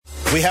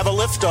We have a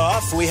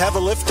liftoff. We have a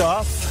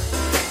liftoff.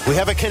 We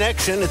have a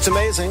connection. It's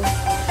amazing.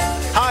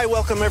 Hi,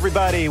 welcome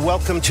everybody.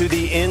 Welcome to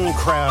the in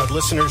crowd,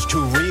 listeners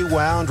to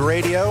Rewound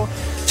Radio.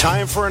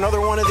 Time for another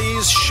one of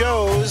these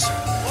shows.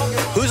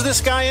 Who's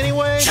this guy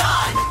anyway?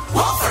 John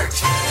Wolfert.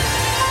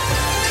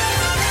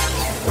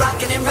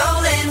 Rockin' and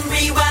rollin',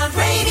 Rewound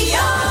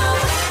Radio.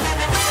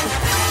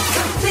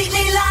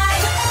 Completely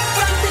live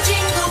from the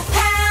Jingle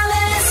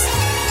Palace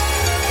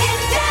in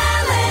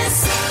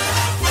Dallas.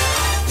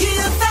 You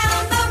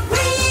found the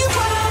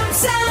Rewound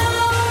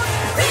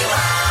sound.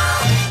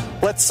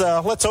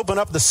 Rewound. Let's open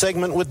up the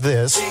segment with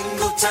this.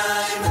 Jingle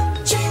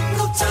time,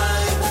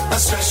 a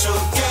special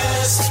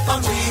guest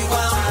on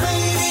Rewound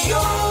Radio.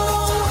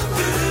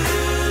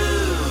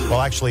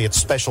 Well, actually, it's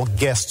special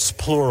guests,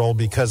 plural,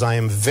 because I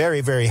am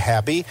very, very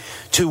happy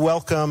to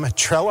welcome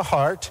Trella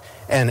Hart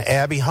and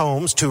Abby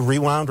Holmes to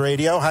Rewound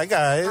Radio. Hi,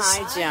 guys.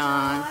 Hi,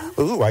 John.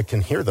 Ooh, I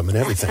can hear them and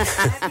everything.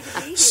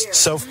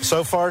 So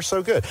far,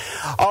 so good.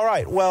 All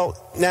right, well,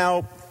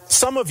 now,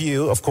 some of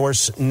you, of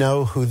course,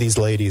 know who these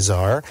ladies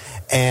are,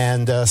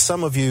 and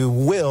some of you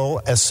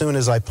will as soon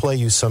as I play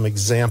you some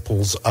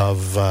examples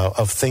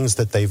of things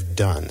that they've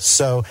done.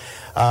 So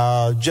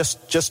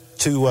just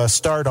to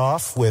start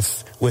off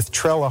with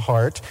Trella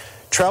Hart.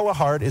 Trella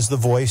Hart is the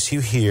voice you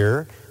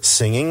hear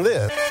singing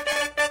this.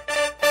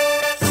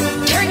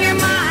 Turn your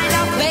mind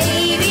off,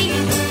 baby.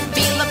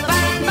 Feel the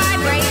fine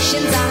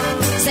vibrations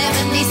on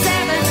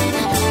 77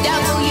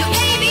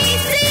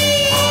 WABC.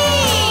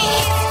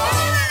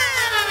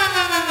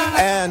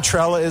 And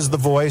Trella is the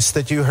voice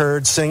that you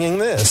heard singing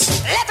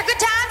this. Let the good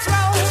times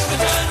roll.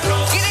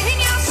 Get it in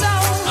your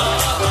soul.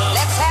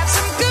 Let's have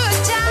some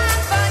good time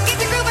fun. Get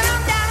the grooving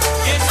on down.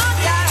 Get on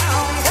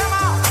down. Come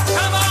on.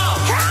 Come on.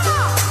 Come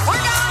on.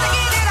 We're gonna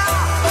get it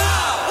on.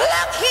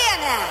 Look here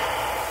now.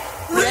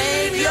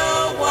 Radio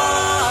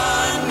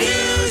 1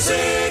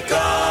 music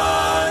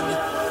on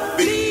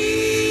BBC.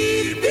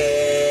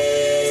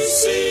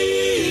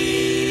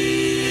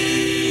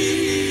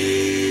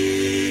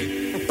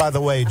 By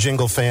the way,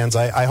 Jingle fans,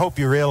 I hope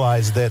you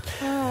realize that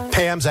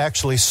Pam's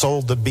actually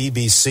sold the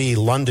BBC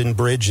London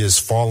Bridge is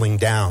Falling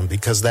Down,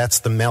 because that's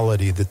the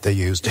melody that they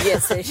used.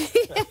 Yes, they did.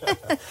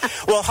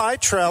 Well, hi,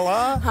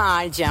 Trella.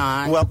 Hi,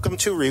 John. Welcome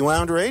to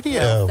Rewound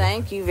Radio. Well,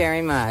 thank you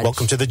very much.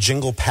 Welcome to the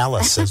Jingle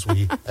Palace, as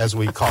we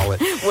call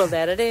it. Well,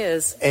 that it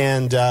is.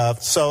 And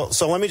so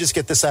let me just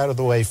get this out of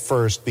the way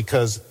first,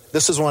 because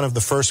this is one of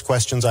the first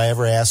questions I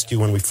ever asked you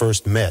when we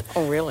first met.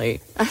 Oh,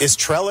 really? Is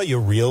Trella your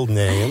real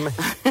name?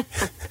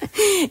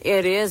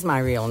 It is my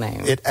real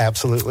name. It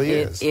absolutely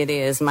is. It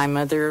is. My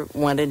mother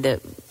wanted to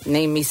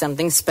name me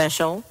something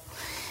special.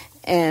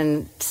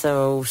 And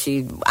so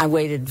I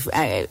waited.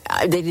 They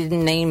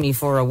didn't name me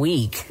for a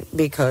week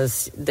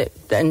because the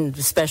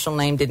special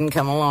name didn't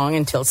come along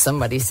until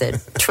somebody said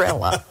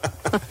Trella.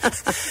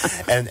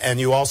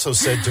 And you also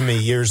said to me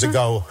years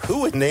ago,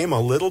 who would name a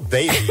little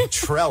baby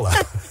Trella?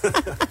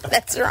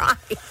 That's right.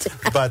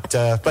 But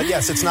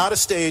yes, it's not a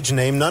stage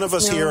name. None of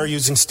us here are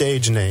using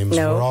stage names.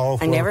 No,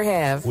 I never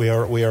have. We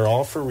are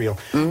all for real.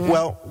 Mm-hmm.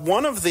 Well,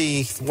 one of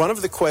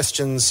the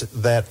questions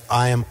that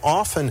I am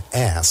often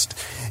asked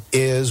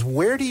is,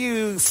 where do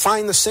you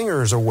find the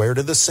singers, or where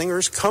do the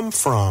singers come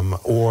from?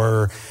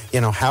 Or,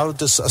 how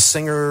does a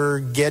singer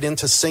get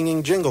into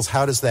singing jingles?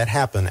 How does that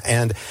happen?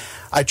 And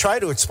I try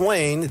to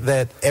explain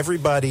that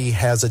everybody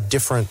has a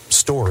different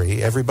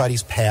story.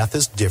 Everybody's path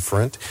is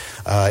different.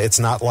 It's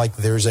not like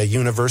there's a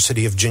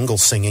university of jingle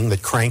singing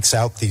that cranks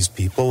out these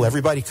people.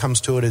 Everybody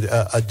comes to it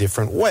a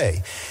different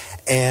way.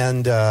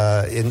 And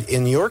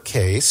in your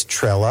case,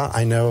 Trella,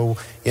 I know,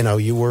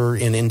 you were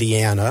in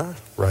Indiana,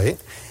 right?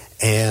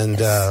 And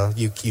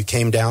you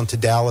came down to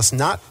Dallas,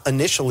 not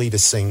initially to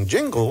sing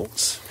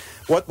jingles.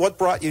 What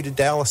brought you to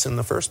Dallas in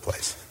the first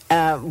place?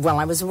 Well,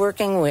 I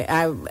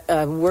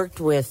worked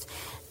with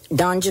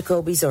Don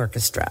Jacoby's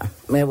orchestra.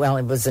 Well,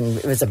 it was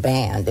a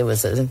band. It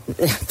was a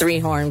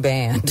 3-horn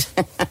band,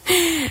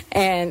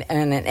 and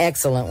an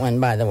excellent one,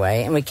 by the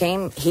way. And we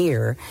came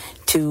here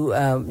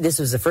to. This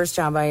was the first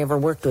job I ever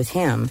worked with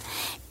him,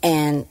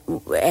 and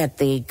at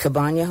the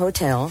Cabana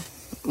Hotel,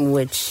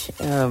 which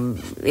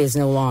is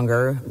no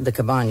longer the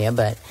Cabana,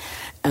 but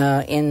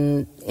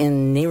in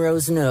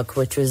Nero's Nook,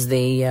 which was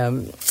they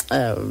have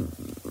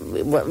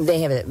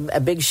a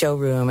big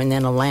showroom and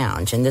then a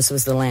lounge, and this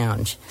was the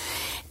lounge.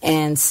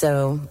 And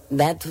so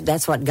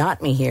that's what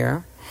got me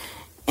here.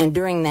 And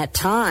during that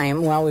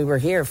time, while we were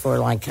here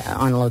for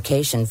on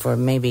location for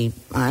maybe,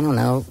 I don't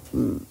know,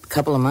 a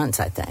couple of months,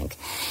 I think,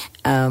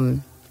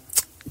 Tom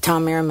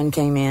Merriman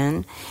came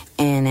in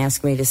and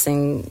asked me to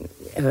sing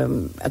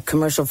a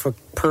commercial for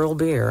Pearl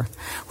Beer,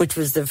 which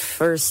was the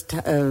first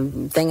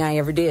thing I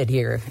ever did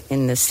here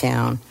in this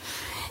town.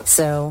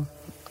 So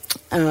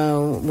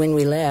when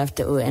we left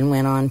and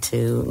went on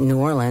to New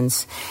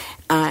Orleans,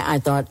 I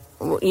thought,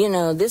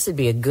 this would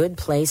be a good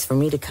place for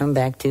me to come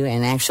back to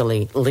and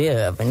actually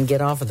live and get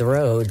off of the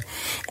road.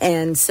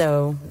 And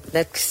so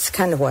that's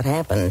kind of what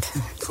happened.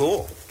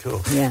 Cool.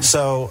 Yeah.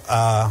 So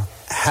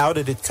how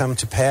did it come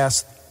to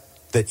pass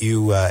that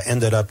you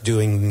ended up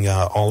doing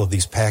all of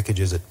these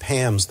packages at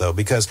Pam's, though,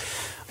 because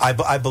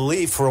I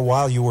believe for a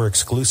while you were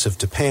exclusive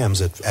to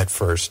Pam's at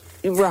first.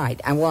 Right,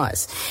 I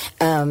was.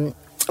 When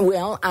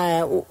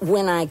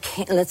I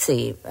came, let's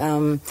see,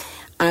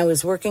 I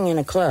was working in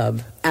a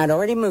club. I'd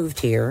already moved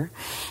here.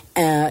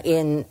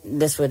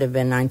 This would have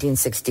been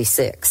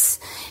 1966,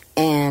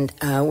 and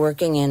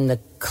working in the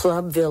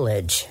Club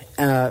Village,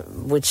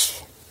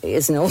 which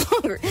is no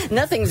longer,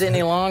 nothing's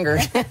any longer.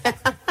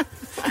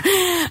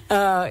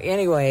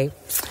 Anyway,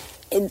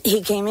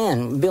 he came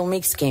in, Bill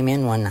Meeks came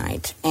in one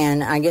night,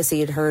 and I guess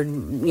he had heard,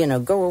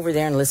 go over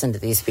there and listen to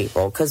these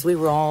people, because we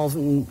were all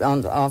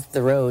off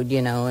the road,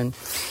 and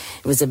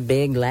it was a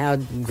big,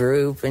 loud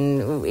group,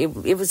 and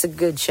it was a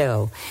good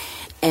show.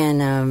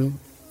 And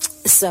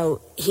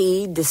so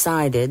he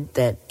decided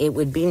that it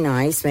would be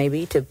nice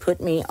maybe to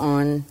put me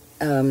on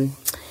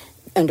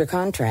under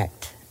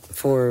contract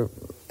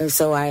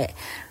so I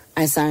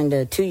signed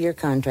a 2-year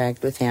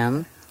contract with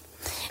him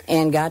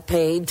and got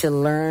paid to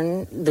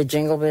learn the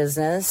jingle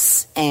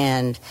business,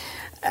 and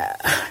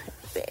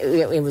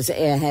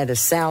it had a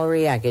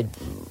salary. I could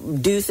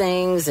do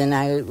things, and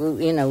I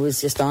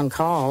was just on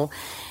call.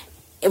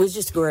 It was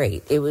just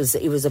great. It was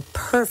a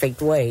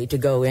perfect way to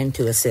go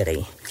into a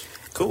city.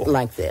 Cool.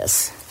 Like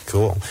this.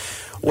 Cool.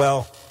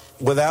 Well,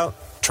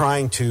 without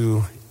trying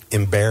to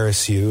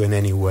embarrass you in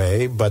any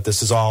way, but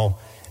this is all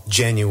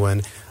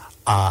genuine,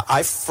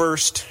 I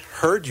first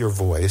heard your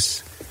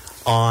voice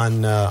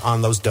on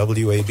those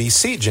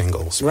WABC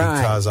jingles, right,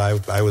 because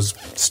I was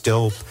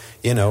still,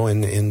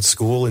 in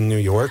school in New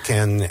York,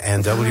 and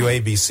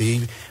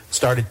WABC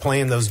started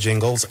playing those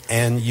jingles,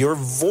 and your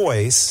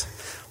voice.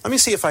 Let me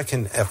see if I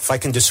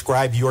can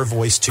describe your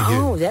voice to you.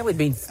 Oh, that would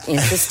be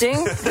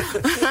interesting.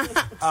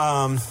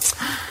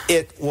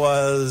 It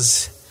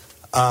was,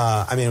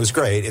 it was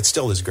great. It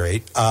still is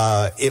great.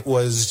 It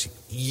was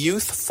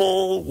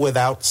youthful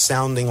without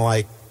sounding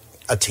like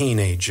a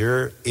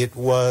teenager. It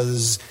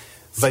was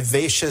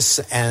vivacious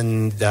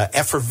and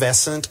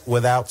effervescent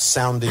without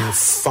sounding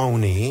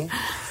phony.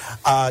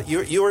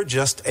 You're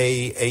just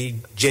a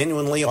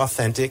genuinely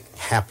authentic,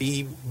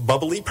 happy,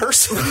 bubbly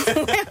person.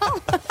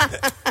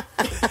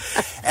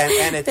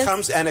 And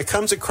it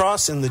comes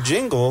across in the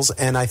jingles,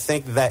 and I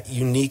think that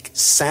unique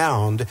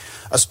sound,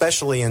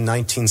 especially in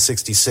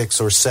 1966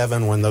 or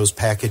 7 when those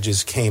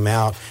packages came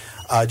out,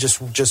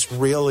 just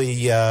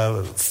really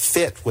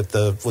fit with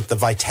the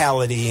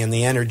vitality and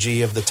the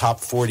energy of the top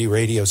 40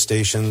 radio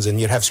stations. And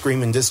you'd have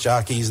screaming disc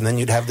jockeys, and then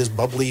you'd have this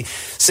bubbly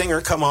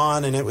singer come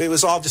on, and it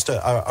was all just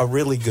a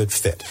really good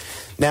fit.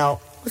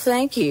 Now, well,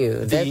 thank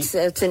you.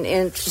 That's an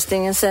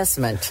interesting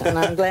assessment, and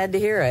I'm glad to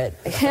hear it.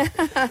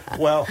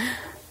 Well,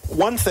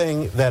 one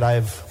thing that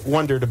I've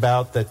wondered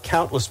about, that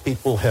countless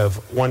people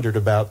have wondered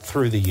about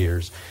through the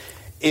years,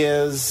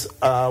 is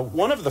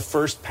one of the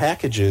first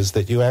packages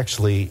that you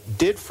actually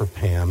did for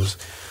Pam's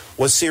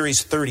was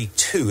Series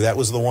 32. That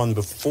was the one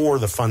before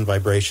the Fun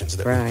Vibrations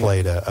that we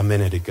played a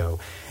minute ago.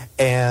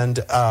 And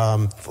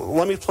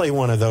let me play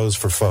one of those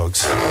for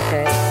folks.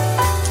 Okay.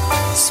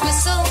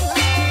 Swistle,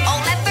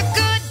 oh, let the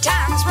good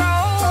times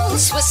roll.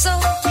 Swistle,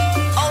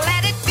 oh,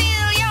 let it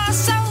fill your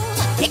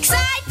soul.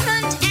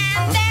 Excitement,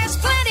 and there's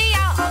plenty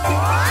of.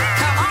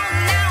 Come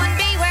on now and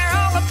be where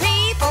all the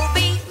people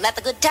be. Let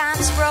the good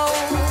times roll.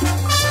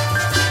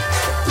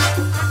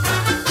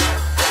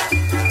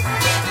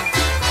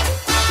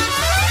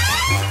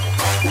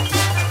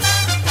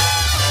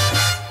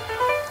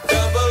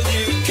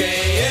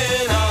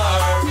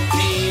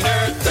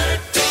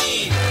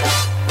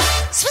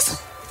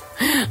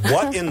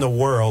 What in the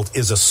world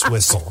is a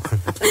swistle?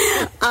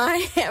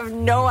 I have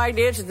no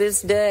idea to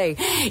this day.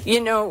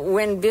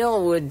 When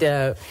Bill would,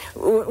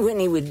 when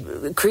he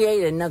would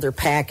create another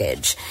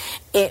package,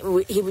 he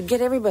would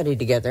get everybody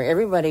together.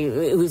 Everybody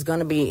who's going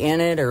to be in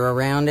it or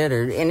around it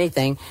or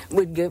anything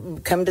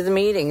would come to the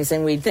meetings,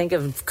 and we'd think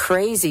of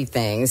crazy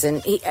things.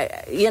 And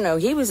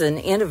he was an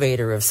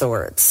innovator of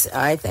sorts,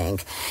 I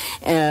think.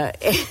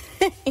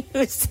 He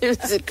was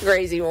a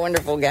crazy,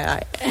 wonderful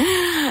guy.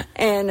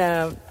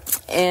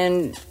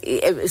 And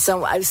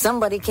so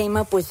somebody came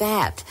up with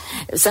that.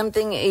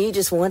 He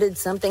just wanted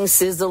something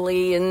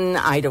sizzly and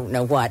I don't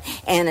know what.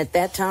 And at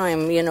that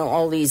time,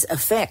 all these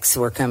effects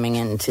were coming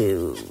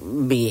into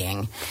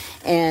being.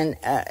 And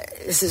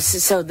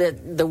so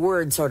that the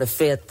word sort of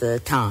fit the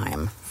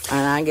time.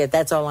 And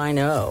that's all I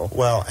know.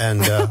 Well,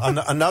 and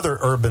another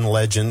urban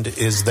legend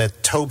is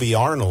that Toby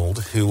Arnold,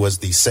 who was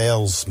the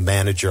sales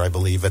manager, I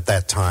believe, at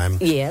that time,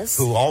 yes,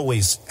 who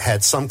always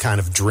had some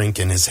kind of drink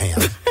in his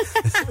hand.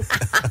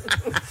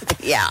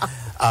 Yeah.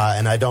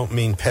 And I don't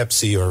mean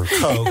Pepsi or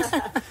Coke,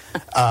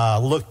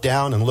 looked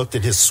down and looked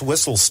at his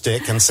swistle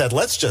stick and said,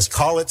 let's just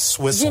call it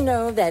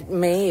swistle.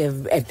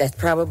 That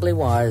probably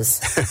was.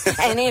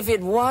 And if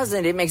it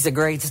wasn't, it makes a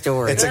great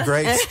story. It's a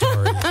great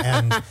story.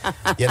 And,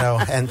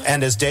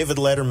 and as David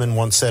Letterman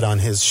once said on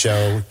his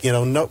show,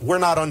 we're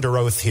not under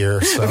oath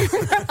here, so...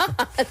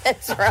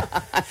 That's right.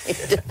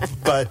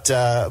 But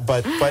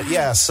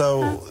yeah,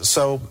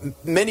 so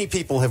many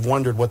people have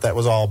wondered what that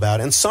was all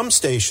about, and some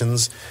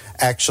stations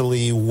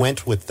actually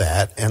went with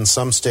that, and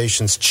some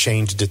stations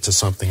changed it to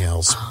something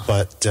else.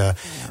 But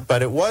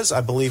it was,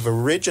 I believe,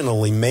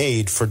 originally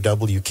made for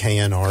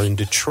WKNR in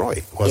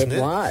Detroit, wasn't it?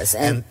 It was,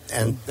 and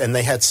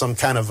they had some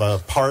kind of a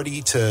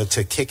party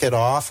to kick it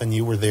off, and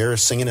you were there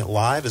singing it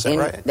live. Is that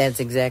right? That's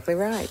exactly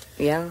right.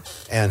 Yeah.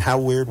 And how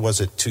weird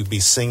was it to be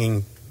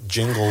singing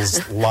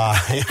jingles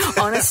live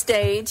on a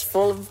stage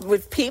full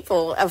of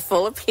people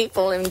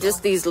and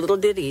just these little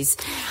ditties?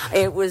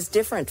 It was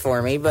different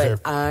for me, but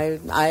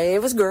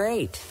it was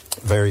great.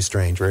 Very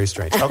strange, very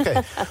strange.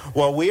 Okay,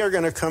 well, we are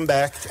going to come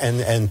back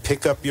and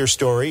pick up your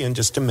story in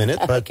just a minute,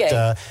 but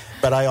Okay.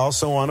 But I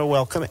also want to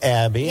welcome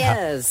Abby.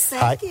 Yes.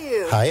 Thank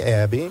you. Hi,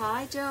 Abby.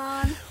 Hi,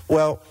 John.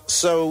 Well,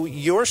 so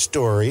your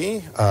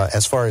story,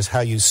 as far as how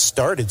you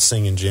started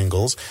singing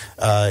jingles,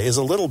 is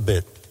a little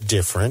bit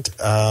different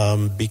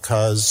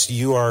because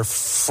you are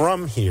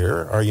from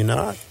here, are you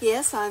not?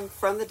 Yes, I'm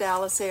from the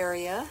Dallas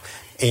area.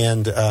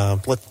 And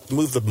let's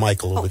move the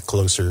mic a little bit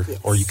closer, yes.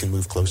 or you can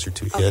move closer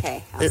to it.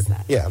 Okay, how's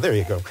that? Yeah, there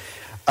you go.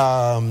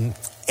 I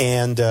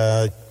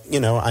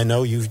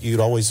know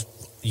you've always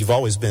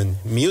been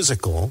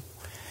musical,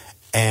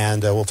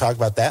 and we'll talk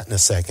about that in a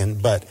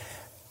second. But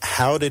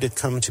how did it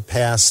come to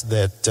pass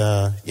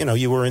that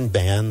you were in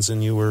bands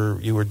and you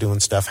were doing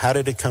stuff? How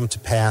did it come to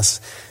pass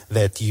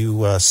that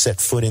you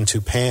set foot into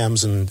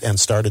Pam's and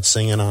started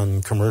singing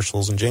on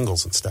commercials and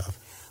jingles and stuff?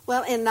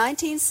 Well, in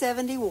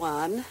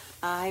 1971,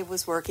 I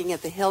was working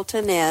at the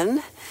Hilton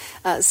Inn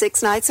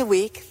 6 nights a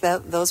week.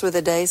 Those were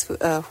the days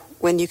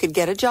when you could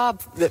get a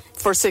job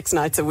for 6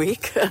 nights a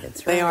week.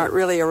 That's They right. aren't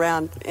really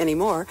around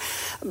anymore.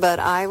 But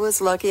I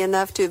was lucky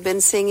enough to have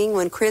been singing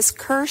when Chris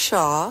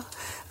Kershaw,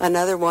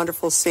 another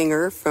wonderful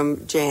singer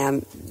from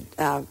Jam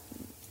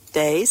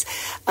days,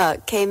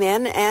 came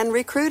in and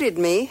recruited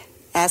me,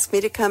 asked me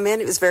to come in.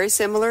 It was very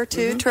similar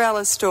to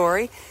Trella's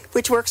story,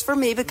 which works for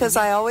me because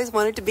I always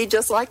wanted to be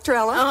just like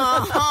Trella.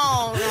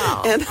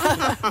 Oh, no. And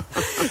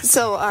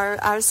so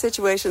our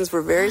situations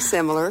were very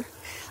similar.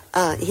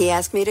 He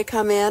asked me to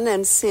come in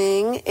and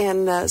sing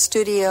in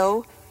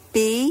Studio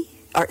B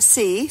or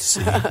C,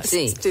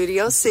 C.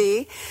 Studio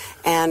C,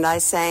 and I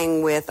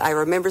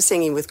remember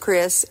singing with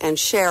Chris and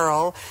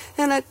Cheryl,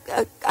 and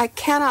I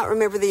cannot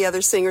remember the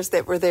other singers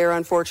that were there,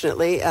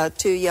 unfortunately,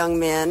 2 young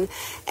men,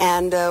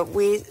 and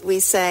we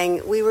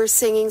were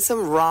singing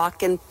some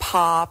rock and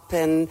pop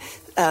and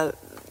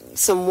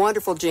some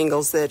wonderful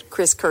jingles that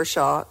Chris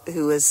Kershaw,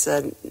 who is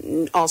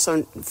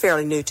also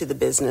fairly new to the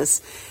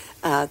business,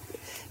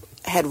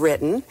 had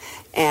written.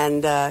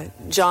 And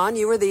John,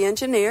 you were the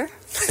engineer.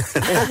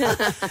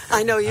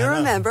 I know you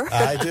remember.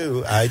 I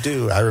do.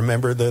 I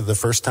remember the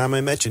first time I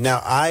met you. Now,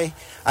 I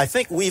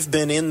think we've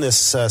been in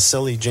this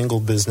silly jingle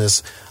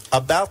business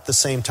about the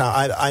same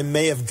time. I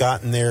may have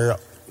gotten there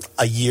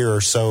a year or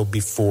so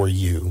before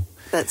you.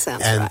 That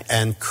sounds and, right.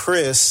 And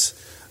Chris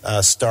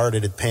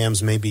started at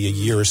Pam's maybe a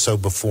year or so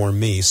before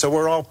me. So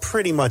we're all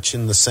pretty much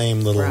in the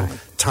same little Right.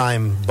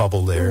 time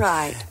bubble there.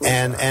 Right.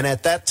 And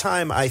at that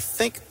time, I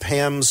think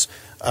Pam's,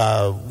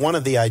 one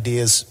of the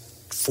ideas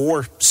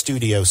for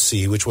Studio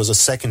C, which was a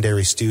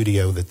secondary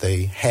studio that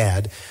they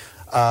had,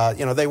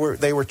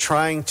 they were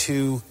trying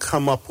to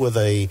come up with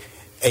a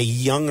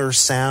younger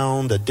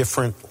sound, a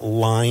different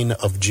line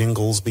of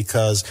jingles,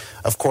 because,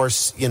 of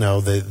course,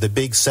 the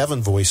big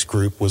 7-voice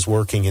group was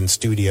working in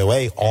Studio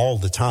A all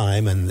the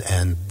time, and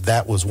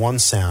that was one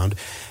sound.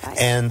 Right.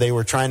 And they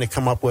were trying to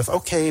come up with,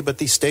 okay, but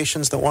these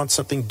stations that want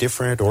something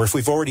different, or if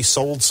we've already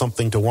sold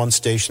something to one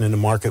station in the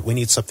market, we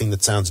need something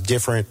that sounds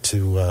different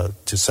to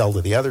sell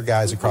to the other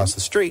guys across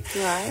the street.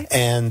 Right.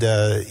 And,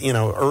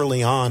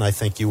 early on, I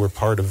think you were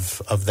part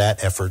of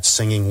that effort,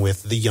 singing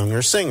with the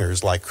younger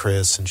singers like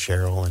Chris and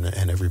Cheryl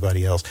and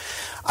everybody else.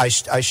 I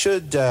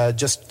should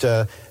just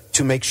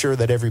to make sure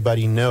that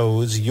everybody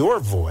knows your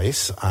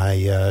voice,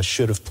 I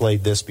should have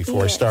played this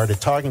before I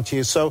started talking to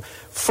you. So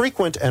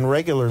frequent and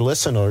regular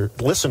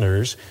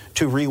listeners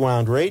to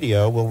Rewound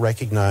Radio will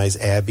recognize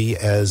Abby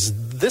as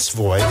this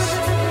voice.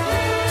 It's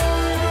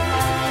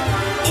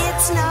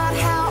not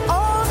how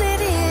old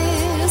it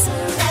is.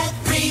 At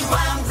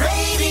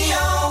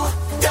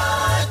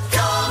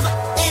RewoundRadio.com,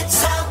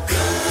 it's how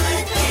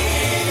good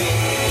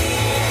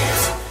it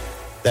is.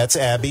 That's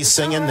Abby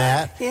singing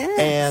that. Yes.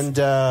 And,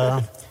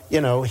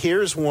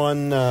 here's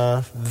one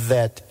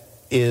that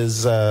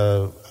is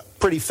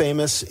pretty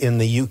famous in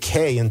the UK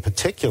in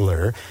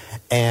particular.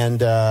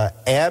 And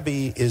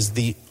Abby is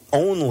the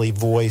only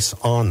voice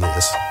on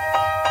this.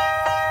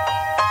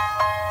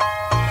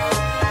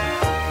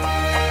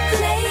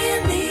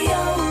 Playing the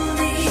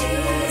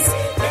oldies,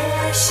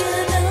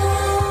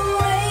 National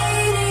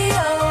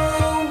Radio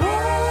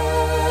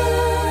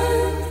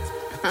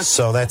 1.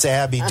 So that's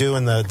Abby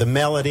doing the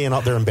melody, and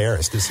they're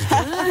embarrassed. This is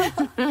good.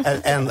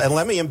 and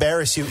let me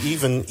embarrass you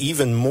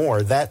even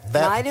more. That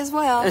Might as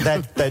well.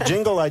 that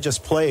jingle I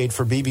just played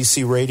for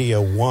BBC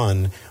Radio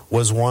 1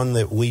 was one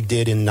that we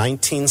did in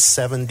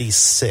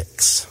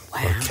 1976.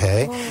 Wow.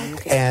 Okay?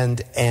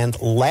 And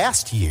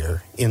last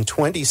year, in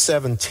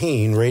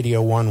 2017,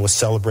 Radio 1 was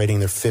celebrating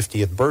their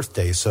 50th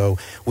birthday, so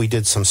we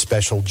did some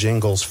special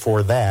jingles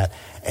for that.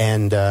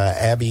 And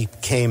Abby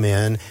came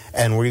in,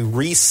 and we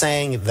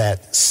re-sang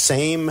that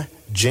same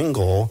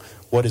jingle,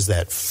 what is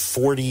that,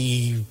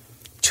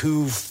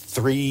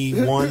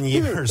 41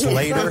 years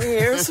later?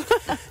 Years.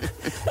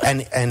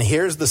 And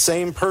here's the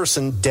same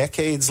person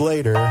decades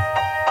later.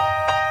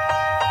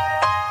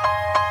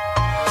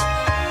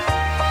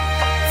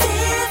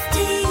 50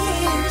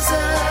 years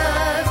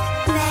of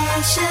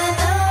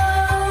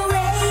National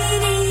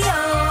Radio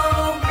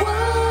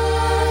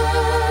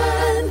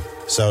 1.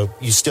 So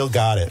you still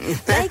got it.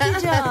 Thank you,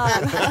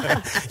 John.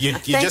 You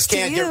just to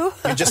can't you.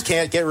 you just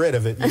can't get rid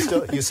of it.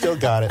 You still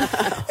got it.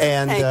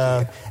 And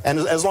and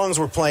as long as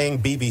we're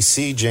playing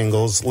BBC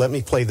jingles, let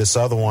me play this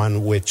other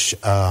one, which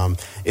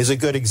is a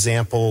good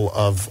example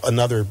of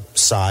another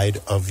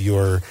side of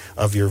your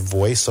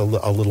voice, a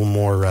little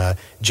more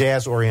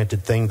jazz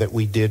oriented thing that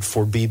we did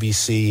for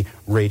BBC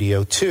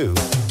Radio 2.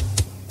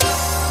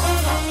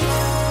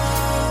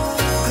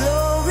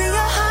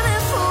 Gloria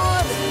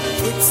Honeyford,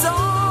 it's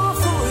all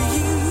for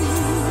you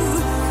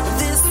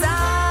this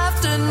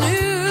afternoon.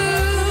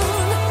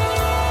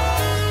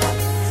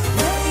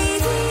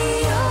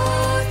 Radio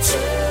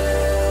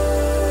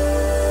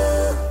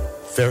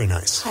 2. Very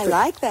nice. I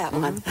like that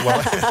one.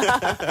 Well,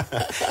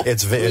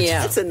 it's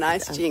Yeah. It's a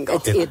nice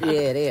jingle. It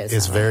is.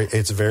 It's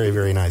very,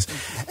 very nice.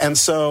 And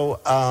so,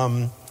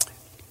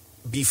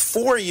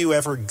 before you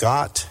ever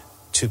got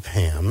to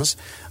Pam's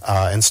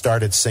and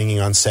started singing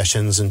on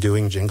sessions and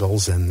doing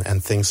jingles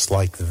and things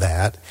like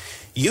that,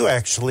 you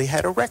actually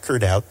had a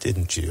record out,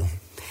 didn't you?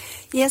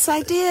 Yes,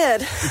 I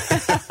did.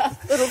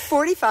 Little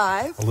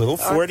 45. A little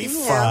RPM.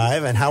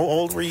 45. And how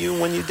old were you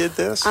when you did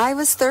this? I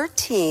was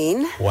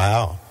 13.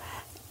 Wow.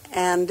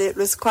 And it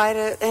was quite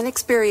an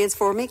experience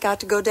for me.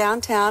 Got to go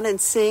downtown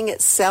and sing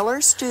at Cellar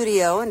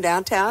Studio in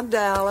downtown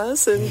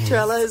Dallas. And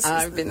Trella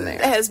I've been there.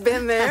 has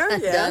been there.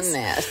 Yes. Done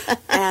that.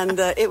 And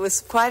it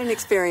was quite an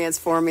experience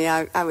for me.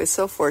 I was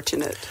so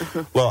fortunate.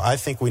 Well, I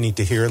think we need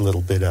to hear a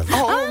little bit of it.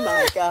 Oh,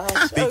 my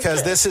gosh. Because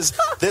Okay. this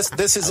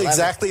is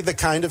exactly the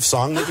kind of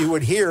song that you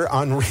would hear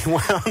on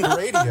Rewound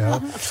Radio,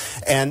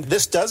 and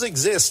this does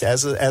exist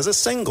as a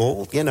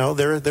single. You know,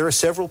 there are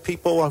several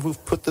people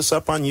who've put this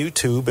up on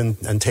YouTube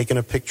and taken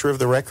a picture of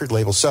the record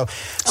label. So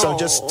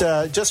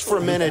just for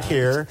a minute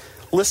here,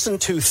 listen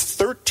to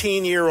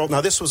 13-year-old. Now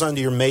this was under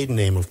your maiden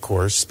name, of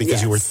course,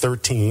 because you were Yes.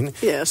 13.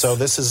 Yes. So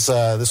this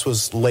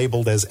was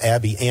labeled as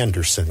Abby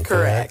Anderson.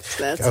 Correct.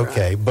 That's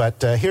okay.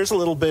 But here's a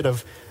little bit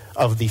of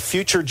the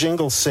future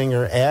jingle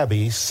singer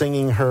Abby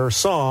singing her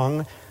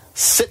song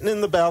 "Sitting in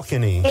the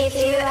Balcony." If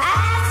you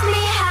ask me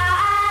how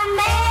I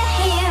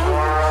met him,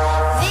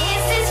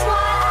 this is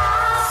what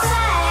I'll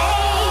say.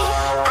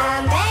 I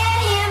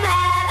met him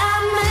at a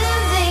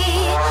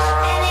movie,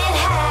 and it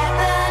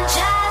happened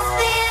just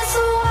this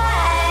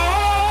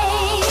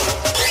way.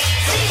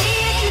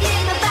 Sitting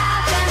in the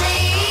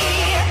balcony,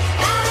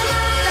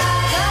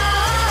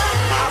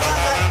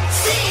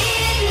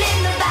 sitting in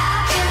the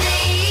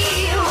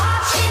balcony,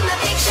 watching the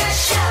picture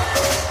show.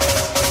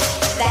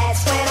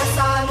 That's when I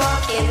saw him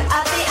walking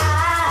up the aisle.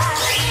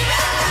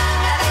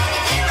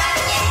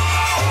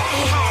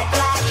 He had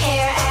black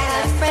hair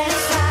and a friendly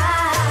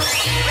smile.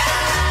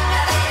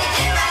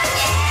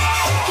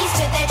 He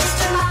stood there just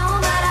a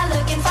moment,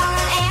 looking for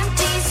an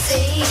empty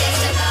seat.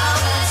 Just a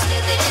moment,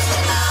 stood there just a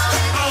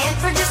moment. And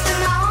for just a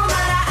moment,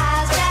 our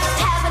eyes just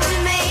happened to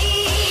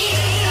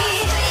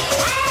meet. And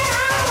I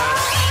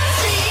was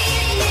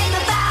sitting in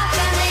the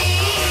balcony,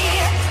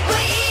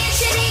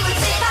 wishing he would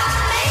sit by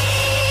me.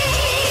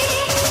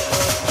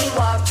 He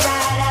walked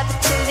right up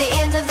to the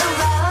end of the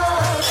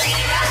road.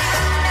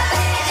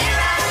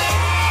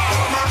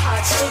 My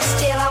heart stood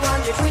still, I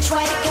wondered which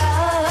way to go.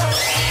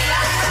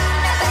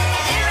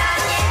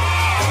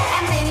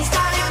 And then he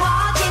started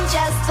walking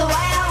just the way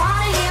I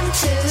wanted him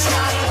to.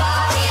 Started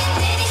walking,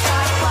 then he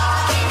started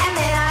walking. And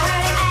then I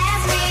heard him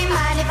ask me,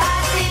 mind if I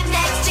sit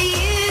next to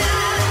you?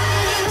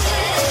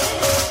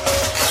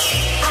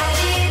 I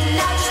didn't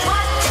know just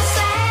what to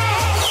say.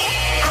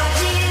 I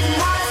didn't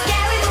want to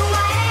scare him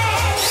away.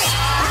 My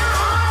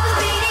heart was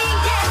beating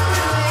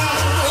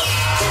desperately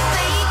to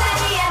believe that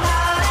he had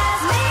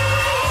noticed me.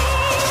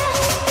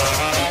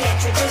 He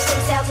introduced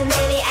himself and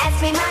then he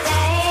asked me my name.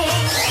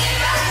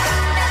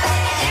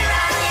 I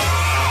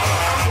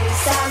knew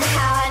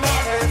somehow I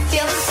never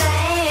feel the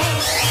same.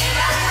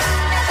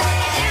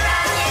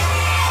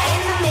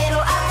 In the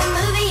middle of the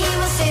movie, he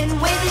was sitting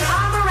with his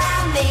arm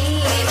around me.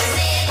 We were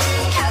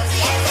sitting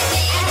cozy as a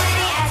seat. And when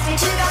he asked me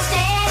to go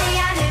steady, I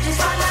knew just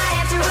what my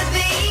answer would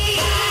be.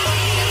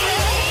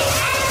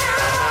 And I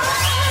was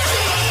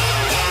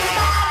sitting in the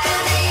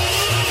balcony,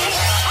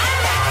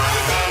 and I was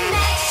sitting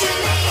next to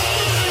me.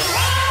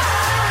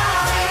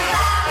 Oh, in the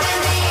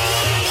balcony.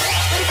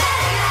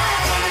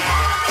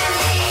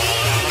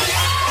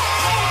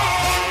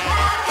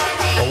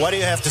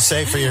 have to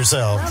say for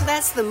yourself? Well,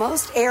 that's the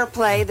most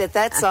airplay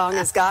that song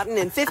has gotten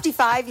in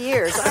 55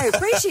 years. I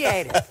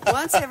appreciate it.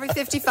 Once every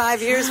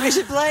 55 years, we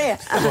should play it.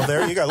 Well,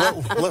 there you go.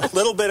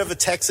 Little bit of a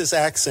Texas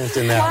accent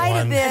in that Quite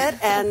one. a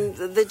bit, and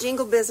the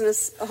jingle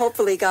business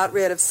hopefully got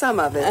rid of some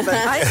of it, but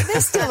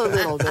there's still a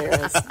little there,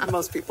 as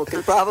most people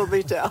can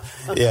probably tell.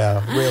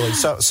 Yeah, really.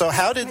 So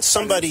how did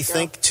somebody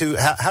think to?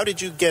 How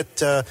did you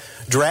get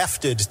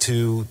drafted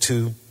to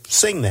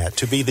sing that,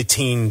 to be the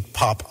teen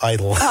pop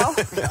idol? Oh,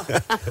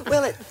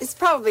 well, it's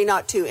probably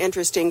not too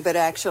interesting, but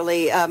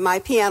actually, my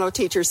piano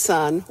teacher's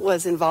son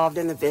was involved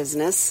in the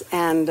business,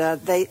 and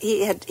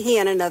he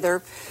and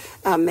another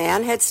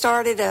man had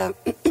started a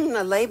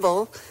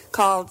label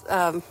called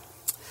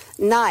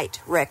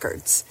Night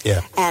Records,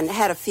 and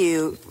had a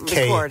few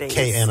recordings.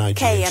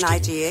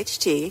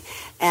 K-N-I-G-H-T.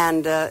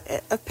 And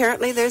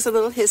apparently there's a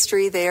little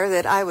history there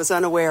that I was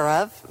unaware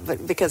of,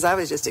 but because I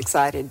was just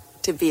excited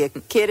to be a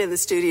kid in the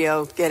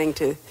studio getting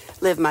to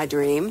live my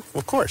dream.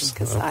 Of course,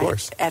 because of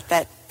course. At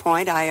that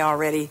point, I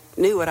already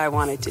knew what I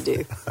wanted to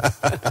do.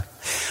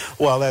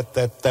 Well,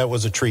 that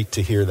was a treat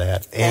to hear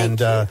that,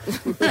 and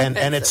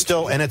it's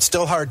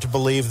still hard to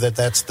believe that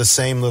that's the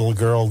same little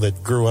girl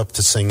that grew up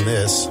to sing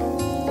this.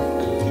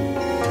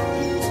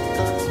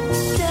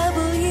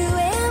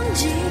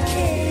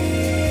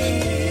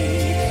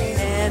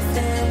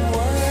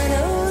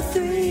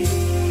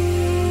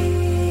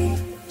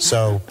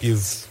 So you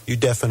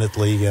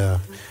definitely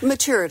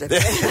matured a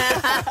bit.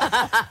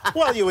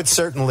 Well, you would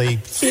certainly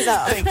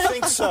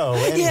think so.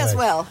 Anyway. Yes,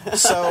 well,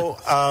 so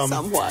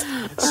somewhat.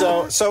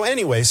 So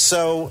anyway,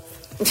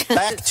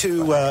 back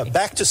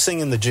to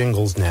singing the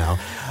jingles now.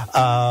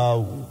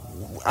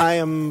 I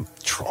am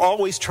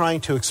always trying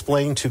to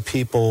explain to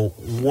people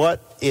what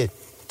it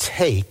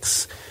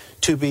takes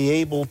to be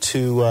able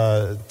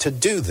to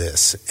do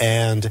this,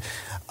 and.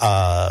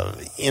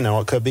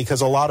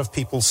 Because a lot of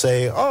people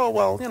say, oh,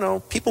 well,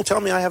 people tell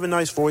me I have a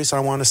nice voice, I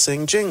want to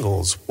sing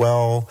jingles.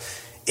 Well,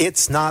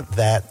 it's not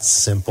that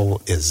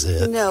simple, is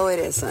it? No, it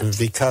isn't.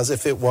 Because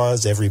if it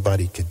was,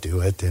 everybody could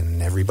do it,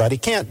 and everybody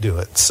can't do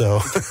it.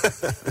 So,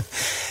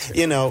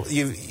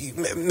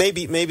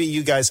 maybe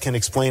you guys can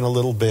explain a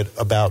little bit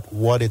about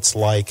what it's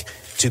like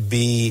to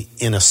be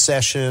in a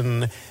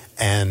session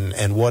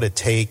and what it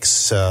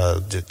takes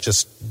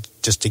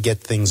just to get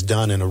things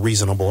done in a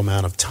reasonable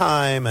amount of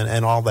time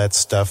and all that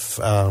stuff.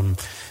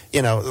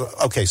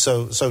 Okay,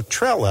 so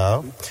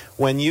Trella,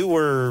 when you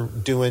were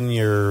doing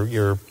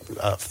your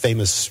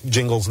famous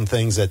jingles and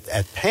things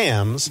at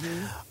Pam's,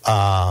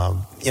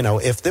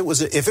 if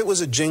it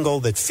was a jingle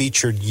that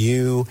featured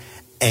you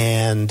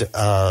and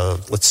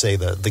let's say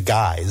the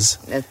guys,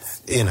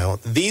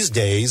 these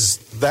days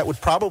that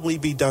would probably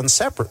be done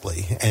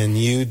separately, and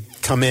you'd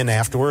come in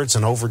afterwards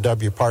and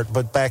overdub your part.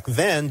 But back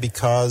then,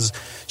 because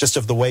just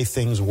of the way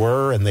things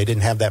were, and they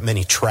didn't have that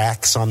many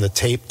tracks on the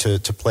tape to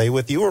play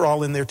with, you were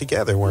all in there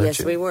together, weren't you?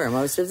 Yes, we were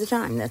most of the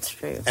time. That's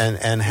true.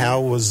 And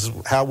how was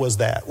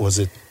that? Was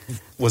it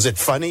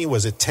funny?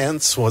 Was it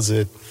tense?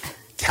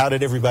 How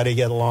did everybody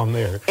get along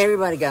there?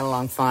 Everybody got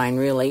along fine,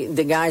 really.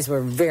 The guys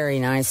were very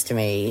nice to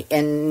me,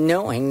 and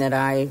knowing that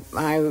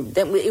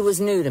that it was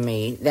new to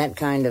me, that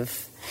kind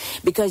of,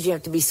 because you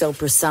have to be so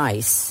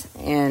precise,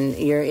 and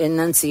your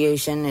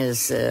enunciation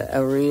is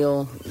a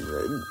real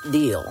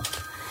deal.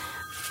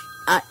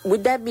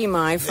 Would that be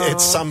my phone?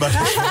 It's somebody.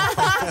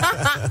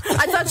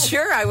 I thought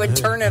sure I would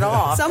turn it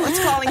off. Someone's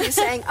calling you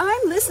saying,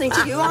 I'm listening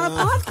to you on a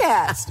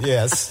podcast.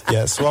 Yes.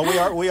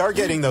 Well, we are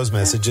getting those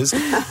messages.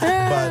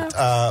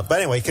 But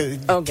anyway,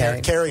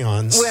 carry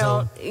on.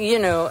 Well,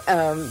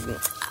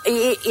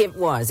 it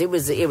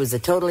was a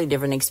totally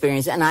different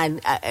experience, and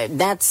I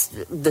that's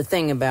the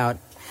thing about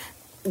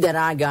that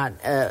I got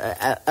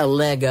a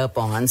leg up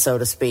on, so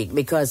to speak,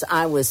 because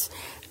I was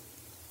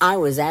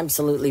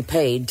absolutely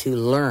paid to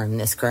learn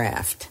this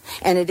craft,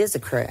 and it is a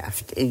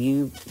craft.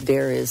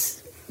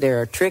 There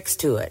are tricks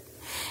to it,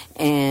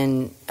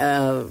 and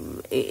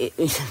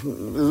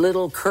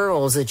little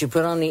curls that you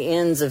put on the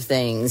ends of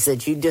things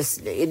that you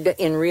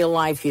in real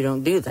life you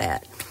don't do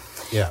that.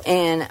 Yeah.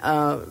 And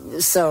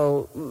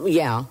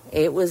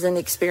it was an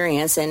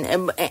experience,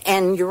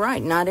 and you're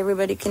right, not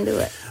everybody can do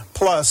it.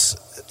 Plus,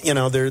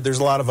 there's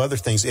a lot of other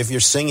things. If you're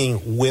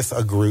singing with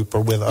a group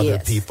or with other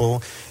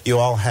people, you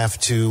all have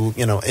to,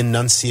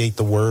 enunciate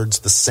the words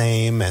the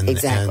same, and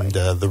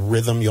the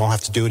rhythm. You all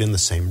have to do it in the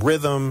same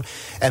rhythm,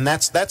 and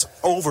that's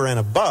over and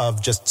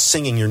above just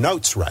singing your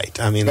notes right.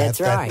 I mean,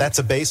 that's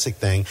a basic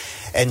thing,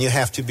 and you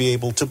have to be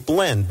able to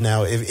blend.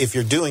 Now, if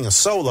you're doing a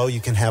solo,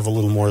 you can have a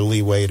little more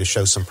leeway to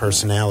show some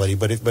personality.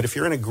 But if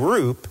you're in a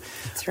group,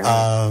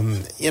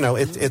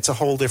 it's a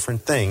whole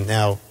different thing.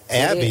 Now,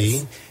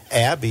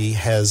 Abby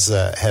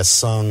has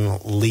sung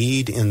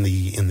lead in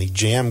the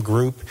jam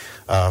group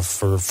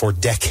for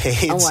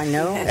decades. Oh, I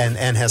know.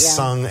 And has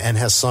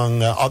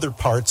sung other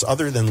parts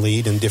other than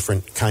lead in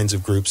different kinds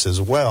of groups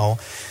as well.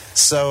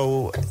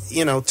 So,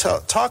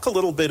 talk a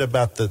little bit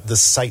about the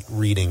sight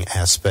reading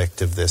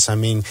aspect of this. I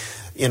mean,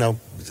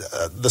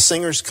 the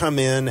singers come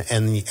in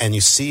and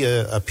you see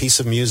a piece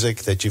of music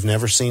that you've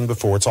never seen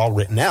before. It's all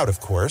written out, of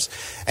course.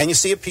 And you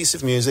see a piece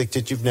of music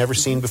that you've never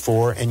seen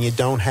before, and you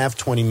don't have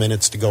 20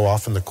 minutes to go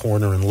off in the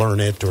corner and learn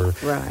it or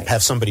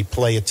have somebody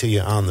play it to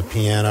you on the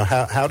piano.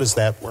 How does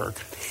that work?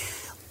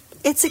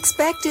 It's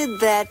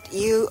expected that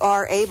you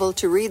are able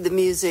to read the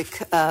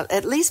music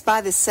at least by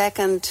the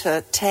second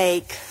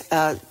take.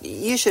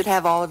 You should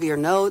have all of your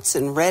notes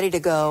and ready to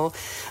go.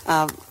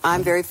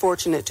 I'm very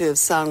fortunate to have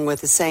sung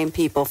with the same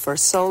people for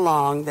so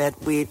long that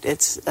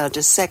it's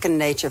just second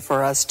nature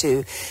for us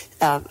to.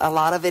 A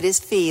lot of it is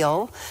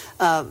feel.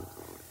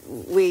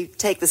 We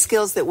take the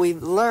skills that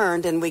we've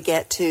learned and we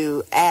get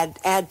to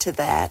add to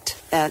that,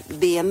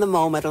 be in the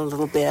moment a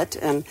little bit.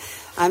 And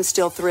I'm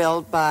still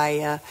thrilled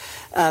by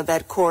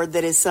that chord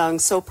that is sung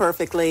so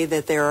perfectly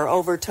that there are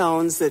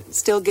overtones that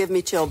still give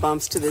me chill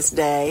bumps to this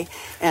day.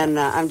 And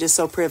I'm just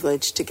so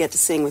privileged to get to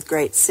sing with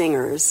great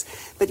singers.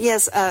 But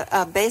yes,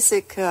 a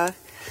basic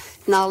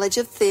knowledge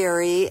of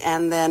theory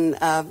and then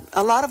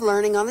a lot of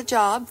learning on the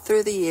job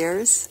through the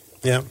years.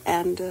 Yeah.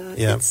 And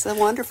it's a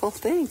wonderful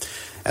thing.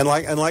 And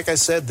like I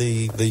said,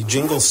 the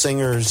jingle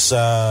singers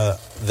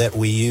that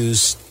we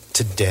use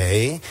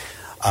today,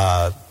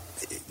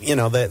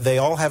 they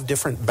all have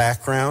different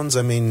backgrounds.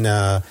 I mean,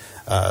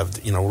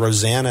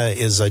 Rosanna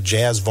is a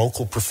jazz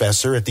vocal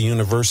professor at the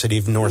University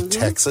of North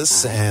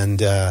Texas,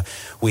 and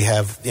we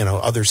have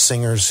other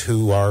singers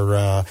who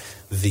are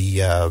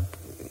the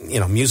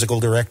musical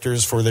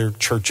directors for their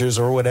churches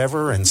or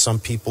whatever, and some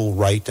people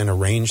write and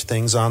arrange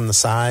things on the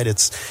side.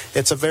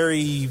 It's a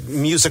very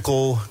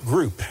musical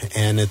group,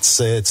 and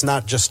it's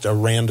not just a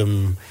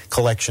random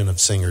collection of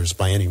singers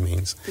by any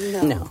means.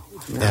 No.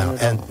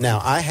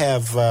 Now I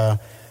have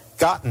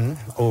gotten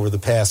over the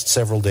past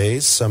several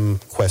days some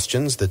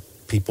questions that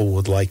people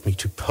would like me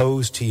to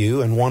pose to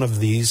you, and one of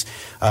these,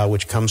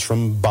 which comes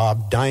from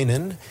Bob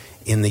Dynan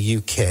in the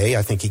UK.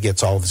 I think he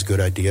gets all of his good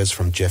ideas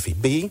from Jeffy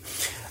B.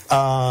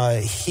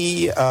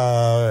 He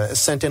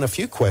sent in a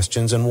few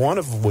questions, and one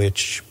of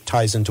which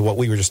ties into what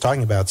we were just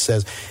talking about.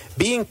 Says,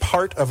 being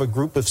part of a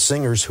group of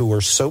singers who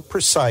are so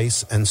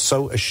precise and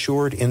so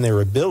assured in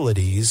their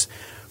abilities,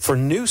 for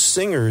new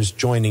singers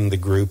joining the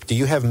group, do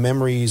you have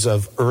memories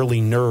of early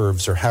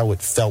nerves or how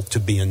it felt to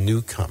be a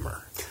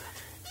newcomer?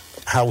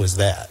 How was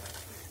that?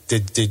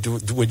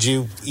 Would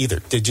you either?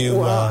 Did you?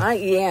 Well,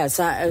 yes.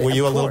 Were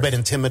you a little bit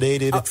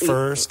intimidated at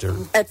first? Or?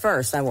 At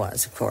first, I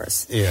was, of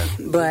course. Yeah.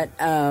 But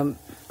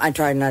I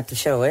tried not to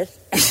show it,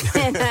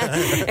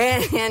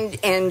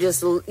 and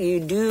just you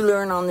do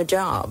learn on the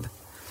job,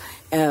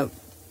 or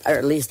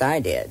at least I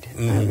did.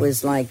 It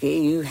was like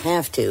you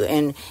have to,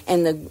 and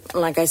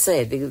like I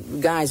said, the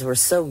guys were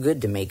so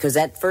good to me because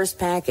that first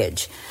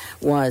package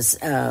was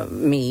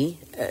me.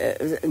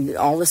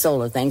 All the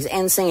solo things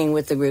and singing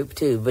with the group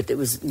too, but it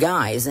was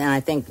guys, and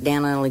I think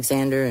Dan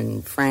Alexander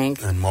and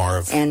Frank and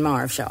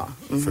Marv Shaw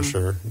for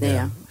sure.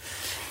 Yeah.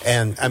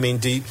 And I mean,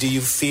 do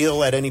you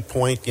feel at any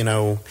point,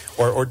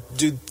 or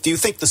do you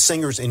think the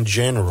singers in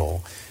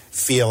general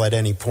feel at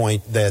any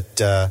point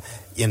that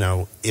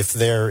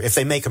if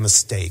they make a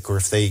mistake or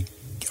if they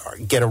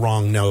get a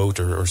wrong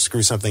note or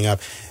screw something up?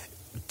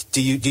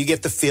 Do you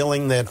get the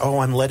feeling that,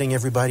 I'm letting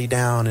everybody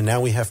down and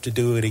now we have to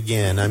do it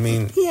again? I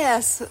mean...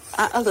 Yes,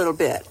 a little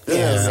bit.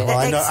 Yes. Yeah.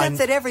 Well, Except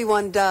that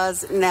everyone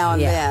does now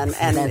and then.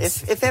 And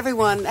if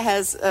everyone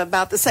has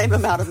about the same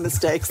amount of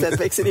mistakes, that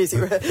makes it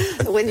easier.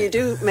 When you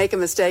do make a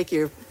mistake,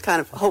 you're kind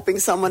of hoping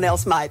someone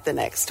else might the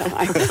next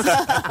time.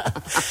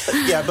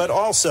 Yeah, but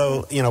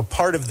also,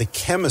 part of the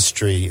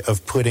chemistry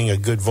of putting a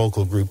good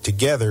vocal group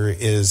together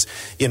is,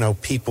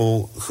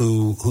 people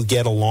who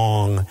get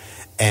along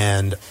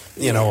and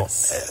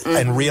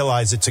and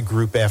realize it's a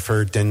group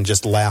effort and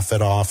just laugh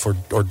it off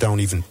or don't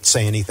even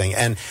say anything.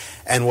 And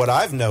what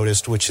I've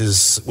noticed, which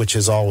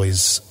is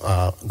always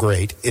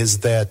great, is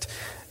that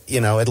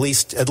at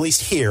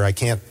least here, I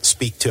can't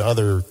speak to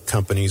other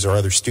companies or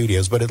other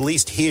studios, but at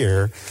least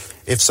here,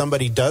 if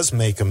somebody does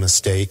make a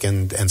mistake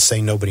and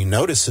say nobody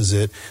notices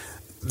it,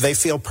 they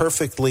feel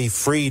perfectly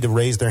free to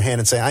raise their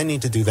hand and say, I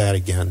need to do that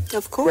again.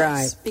 Of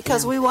course,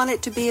 because we want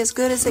it to be as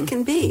good as it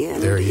can be.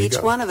 And each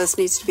one of us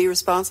needs to be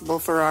responsible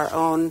for our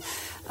own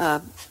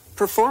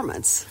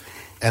performance.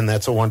 And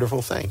that's a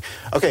wonderful thing.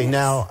 Okay,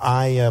 Now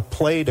I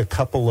played a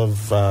couple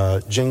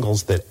of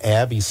jingles that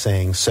Abby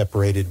sang,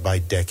 separated by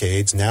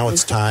decades. Now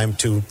it's time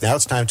to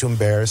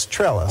embarrass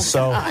Trella.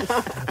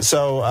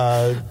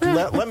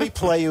 Let me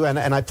play you,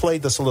 and I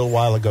played this a little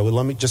while ago.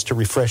 Let me just to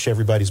refresh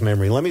everybody's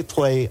memory. Let me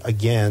play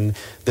again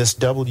this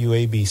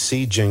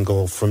WABC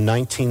jingle from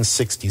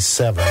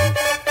 1967.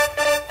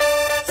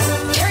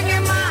 Turn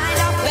your mind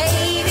off,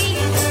 baby.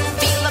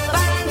 Feel the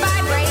fun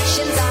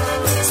vibrations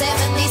on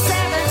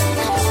 77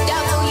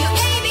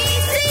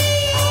 WABC.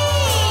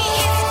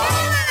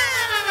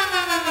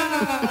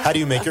 How do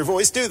you make your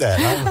voice do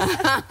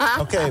that?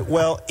 Okay,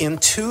 well, in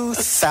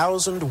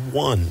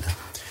 2001,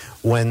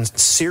 when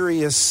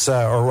Sirius,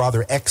 or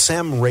rather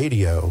XM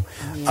radio,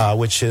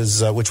 which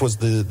was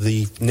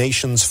the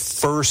nation's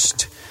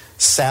first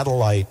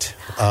satellite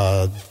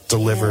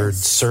delivered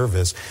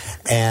service,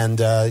 and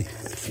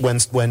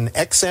when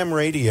XM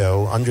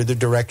radio, under the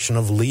direction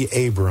of Lee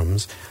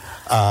Abrams,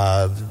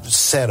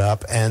 set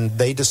up, and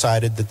they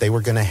decided that they were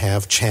going to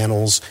have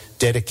channels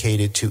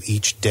dedicated to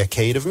each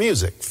decade of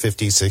music,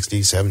 50s,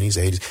 60s, 70s,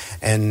 80s.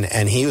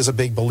 And he was a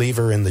big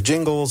believer in the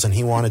jingles, and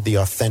he wanted the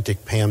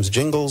authentic Pam's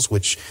jingles,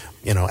 which,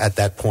 at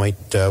that point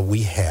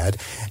we had.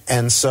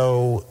 And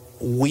so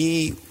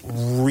we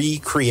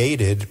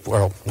recreated,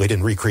 well, we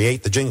didn't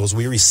recreate the jingles,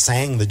 we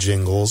re-sang the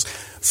jingles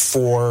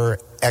for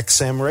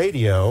XM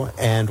radio,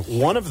 and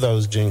one of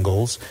those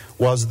jingles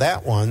was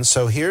that one.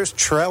 So here's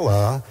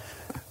Trella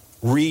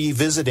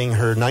revisiting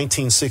her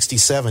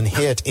 1967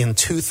 hit in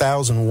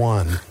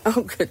 2001.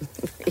 Oh, good.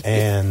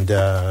 And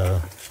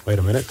wait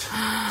a minute.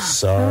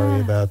 Sorry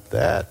about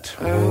that.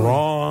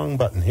 Wrong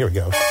button. Here we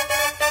go.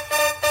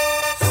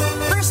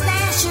 First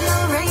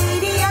National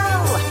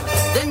Radio,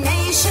 the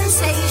nation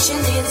station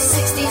in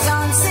 60s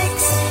on 6.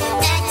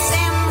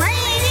 XM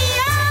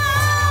Radio,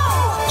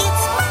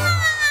 it's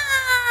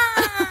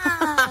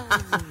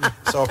fun!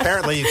 So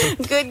apparently you can,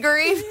 Good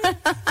grief.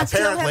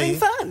 apparently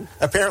fun.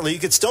 apparently you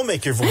could still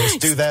make your voice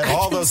do that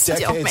all those Still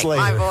decades make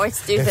later. my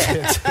voice do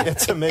that.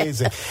 It's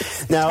amazing.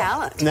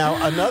 Talent.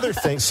 Now another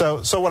thing.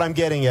 So what I'm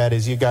getting at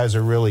is you guys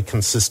are really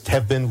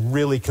have been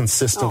really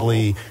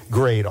consistently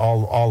great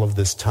all of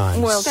this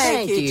time. Well,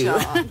 Thank thank you,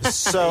 John.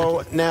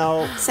 So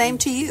now Same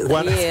to you.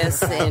 One-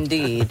 Yes,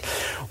 indeed.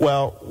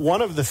 Well,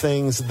 one of the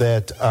things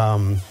that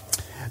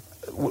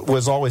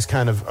was always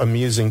kind of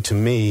amusing to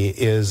me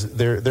is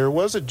there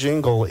was a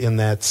jingle in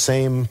that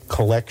same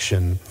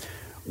collection,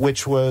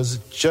 which was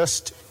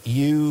just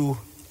you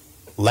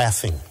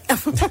laughing.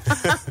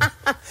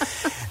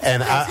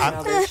 And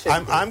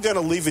I'm going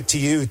to leave it to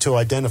you to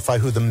identify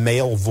who the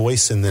male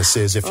voice in this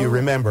is. If you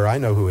remember, I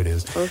know who it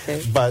is.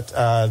 Okay. But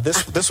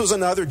this was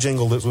another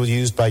jingle that was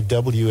used by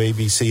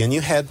WABC, and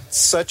you had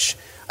such.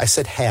 I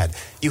said had.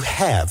 You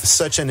have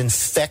such an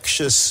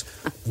infectious,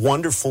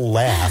 wonderful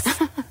laugh.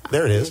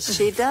 There it is.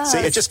 She does. See,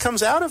 it just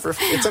comes out of her.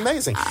 It's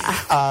amazing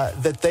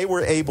that they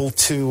were able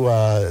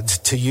to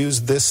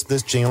use this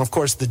jingle. Of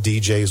course, the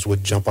DJs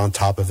would jump on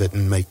top of it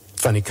and make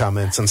funny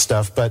comments and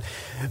stuff. But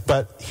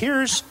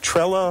here's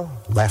Trella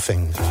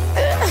laughing.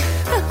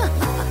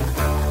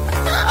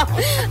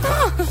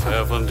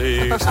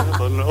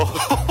 77.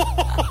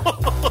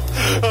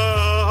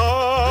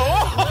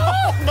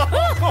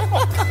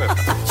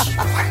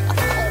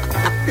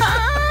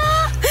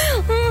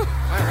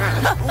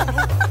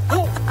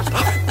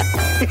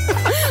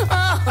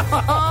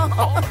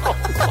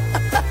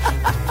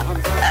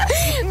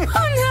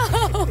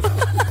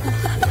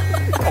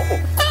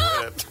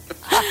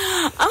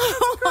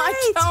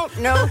 I don't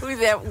know who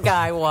that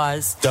guy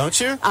was. Don't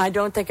you? I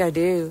don't think I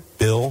do.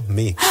 Bill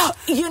Meeks.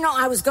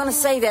 I was going to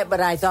say that, but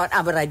I thought,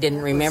 but I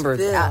didn't remember.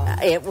 Bill.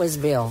 It was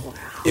Bill.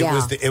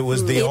 It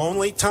was the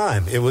only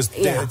time. It was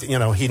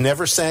he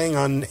never sang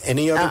on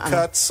any other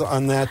cuts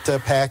on that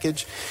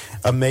package.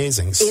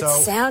 Amazing. It So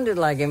sounded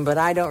like him, but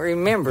I don't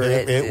remember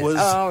it. it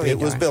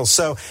was Bill.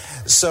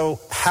 So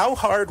how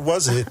hard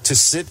was it to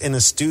sit in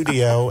a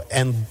studio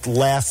and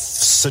laugh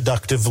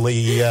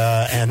seductively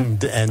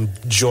and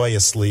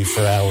joyously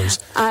for hours?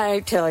 I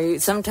tell you,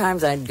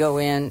 sometimes I'd go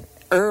in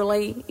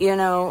early,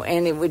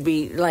 and it would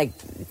be like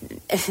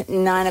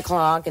 9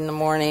 o'clock in the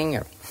morning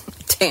or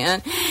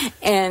 10,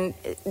 and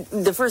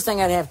the first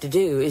thing I'd have to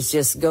do is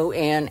just go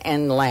in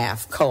and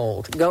laugh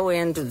cold. Go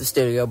into the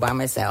studio by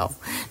myself.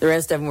 The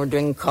rest of them were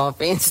drinking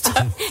coffee and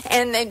stuff,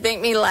 and they'd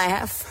make me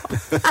laugh.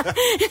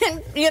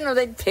 And,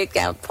 they'd pick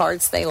out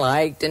parts they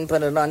liked and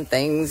put it on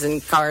things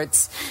and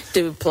carts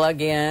to plug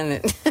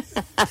in.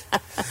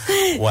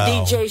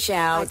 Wow. DJ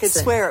shouts. I could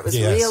swear it was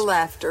Yes. real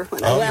laughter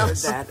when Oh, I heard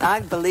yes. that. I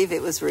believe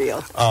it was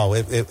real. Oh,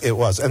 it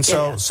was. And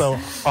Yeah. so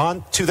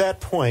on to that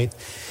point,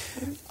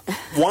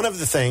 one of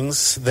the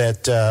things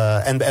that,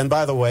 and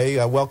by the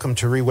way, welcome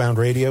to Rewound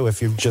Radio.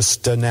 If you're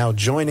just now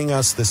joining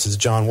us, this is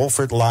John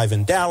Wolfert live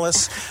in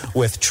Dallas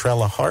with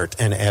Trella Hart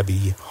and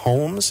Abby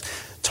Holmes,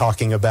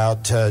 talking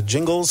about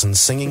jingles and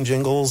singing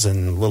jingles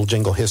and little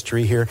jingle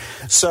history here.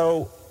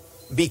 So,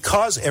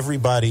 because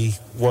everybody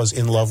was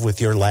in love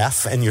with your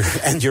laugh and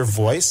your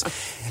voice,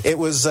 it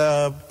was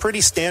a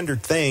pretty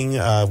standard thing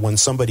when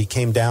somebody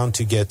came down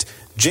to get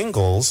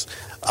jingles.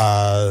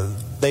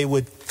 They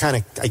would kind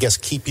of, I guess,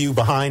 keep you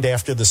behind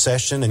after the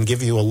session and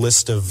give you a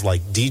list of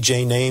like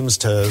DJ names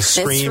to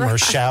scream or right.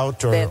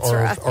 shout or That's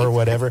right. or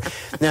whatever.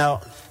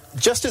 Now,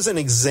 just as an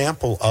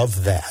example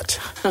of that,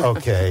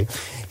 okay,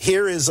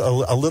 here is a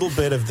little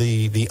bit of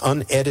the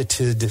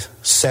unedited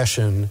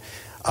session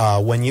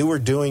when you were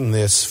doing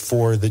this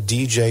for the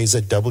DJs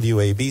at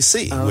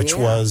WABC, which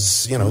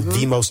was,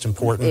 the most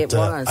important It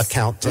was.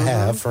 account to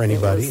have for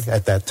anybody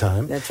at that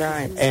time. That's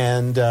right.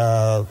 And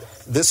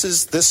this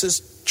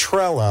is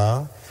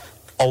Trella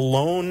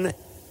alone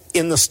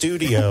in the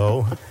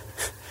studio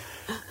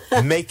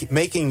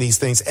making these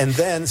things. And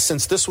then,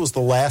 since this was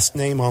the last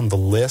name on the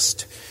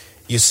list,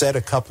 you said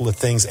a couple of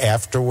things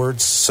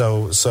afterwards,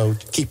 so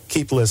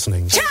keep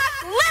listening. Chuck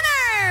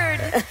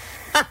Leonard!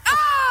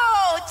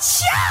 Oh,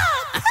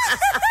 Chuck!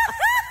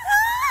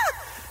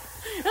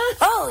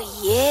 Oh,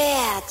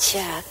 yeah,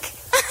 Chuck.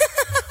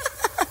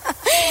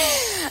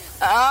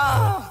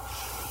 Oh,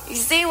 you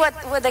see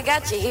what they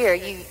got you here.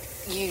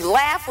 You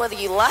laugh whether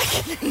you like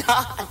it or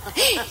not.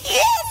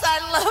 Yes, I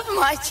love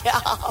my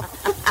job.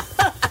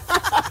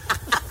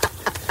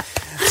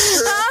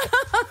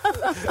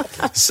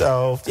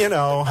 So,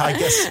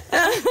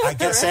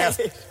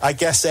 I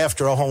guess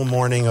after a whole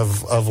morning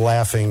of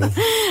laughing,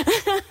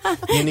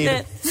 you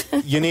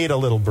need a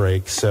little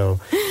break. So,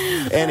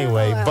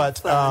 anyway,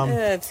 but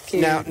That's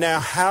cute. now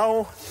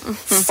how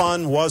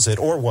fun was it,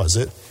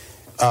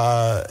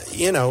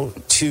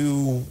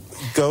 to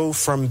go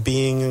from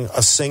being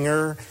a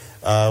singer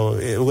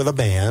with a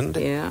band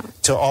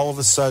to all of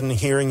a sudden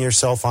hearing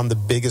yourself on the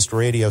biggest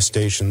radio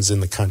stations in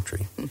the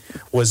country?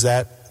 Was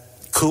that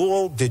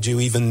cool? Did you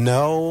even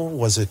know?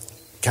 Was it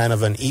kind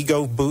of an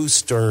ego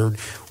boost, or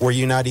were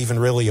you not even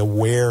really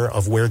aware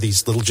of where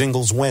these little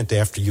jingles went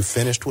after you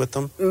finished with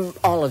them?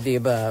 All of the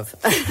above.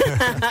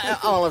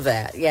 All of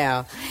that,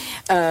 yeah.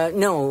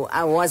 No,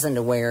 I wasn't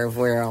aware of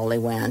where all they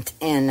went.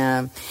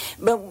 And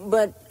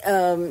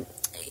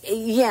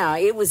yeah,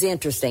 it was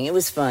interesting. It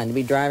was fun to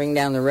be driving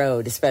down the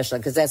road, especially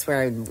because that's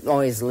where I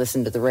always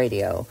listened to the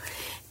radio.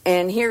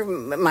 And hear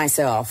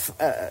myself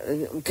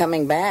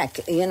coming back,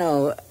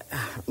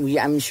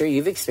 I'm sure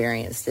you've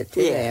experienced it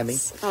too, Abby.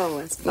 Oh,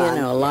 it's fun.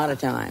 A lot of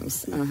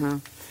times.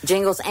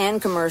 Jingles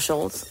and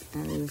commercials.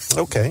 And,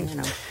 Okay.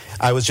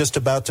 I was just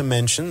about to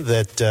mention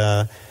that,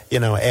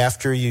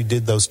 after you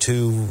did those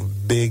two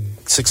big,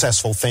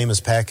 successful,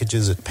 famous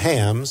packages at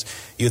Pam's,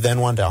 you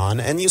then went on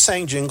and you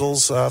sang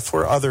jingles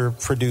for other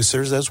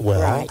producers as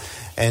well. Right.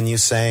 And you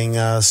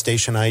sang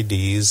station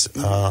IDs.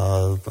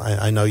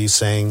 I know you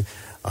sang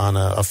on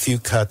a few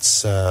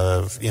cuts,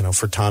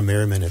 for Tom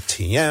Merriman at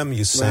TM.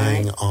 You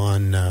sang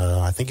on,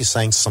 I think you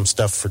sang some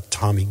stuff for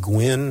Tommy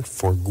Gwynn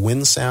for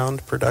Gwynn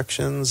Sound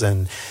Productions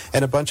and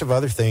a bunch of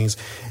other things,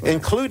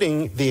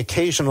 including the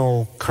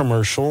occasional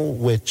commercial,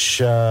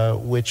 which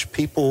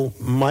people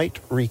might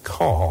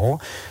recall.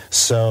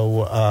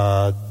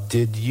 So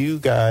did you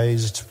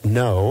guys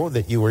know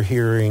that you were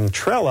hearing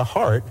Trella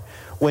Hart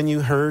when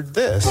you heard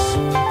this?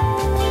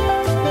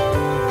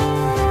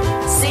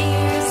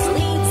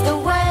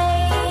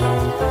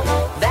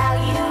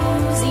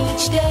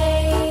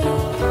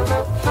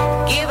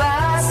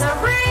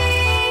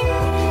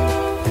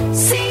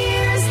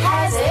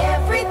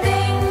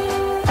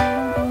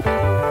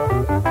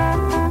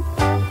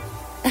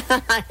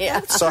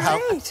 Yeah. So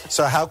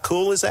how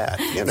cool is that?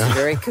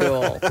 Very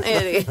cool.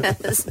 It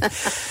is.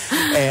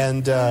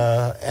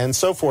 And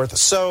so forth.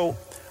 So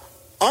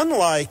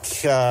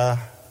unlike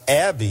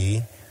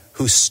Abby,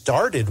 who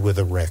started with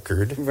a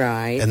record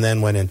and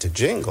then went into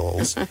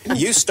jingles,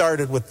 you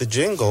started with the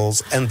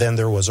jingles and then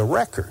there was a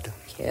record.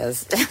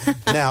 Yes.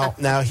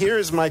 Now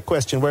here's my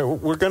question.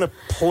 We're going to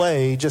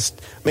play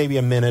just maybe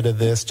a minute of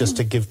this just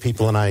to give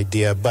people an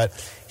idea. But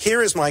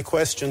here is my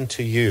question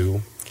to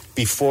you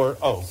before.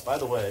 Oh, by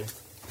the way.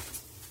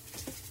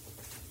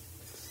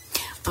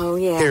 Oh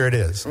yeah. Here it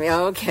is.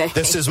 Okay.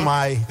 This is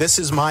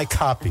my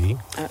copy,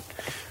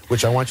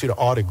 which I want you to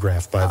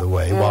autograph, by the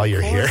way, while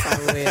you're here. I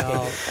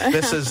will.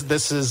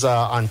 This is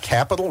on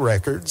Capitol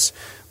Records.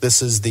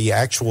 This is the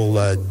actual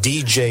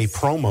DJ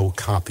promo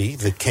copy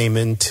that came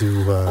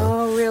into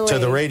to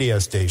the radio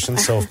station.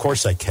 So of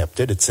course I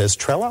kept it. It says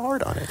Trella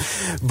Hart on it.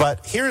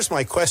 But here's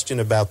my question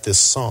about this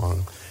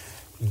song.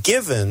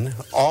 Given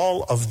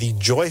all of the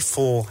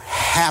joyful,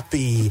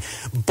 happy,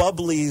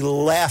 bubbly,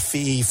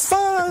 laughy,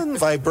 fun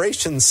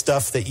vibration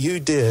stuff that you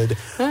did,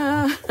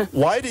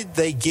 why did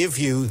they give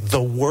you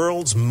the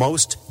world's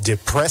most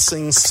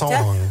depressing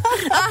song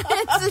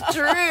It's the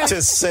truth.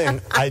 to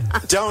sing? I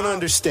don't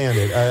understand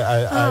it.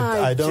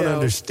 I don't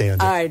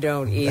understand it. I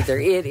don't either.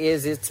 It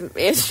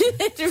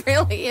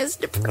really is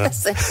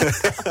depressing.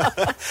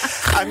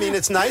 I mean,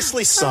 it's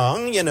nicely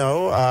sung,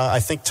 I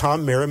think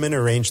Tom Merriman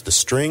arranged the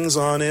strings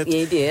on it.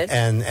 He did.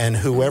 And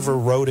whoever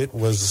wrote it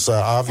was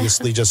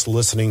obviously just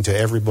listening to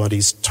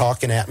Everybody's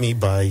Talking at Me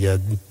by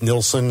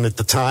Nilsson at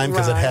the time,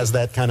 because it has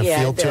that kind of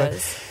feel to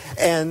it.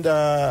 And,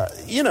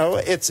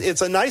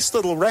 it's a nice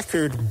little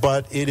record,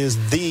 but it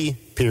is the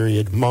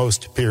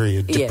most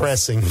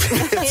depressing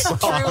song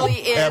truly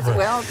is. ever.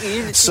 Well,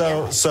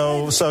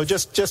 So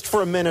just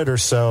for a minute or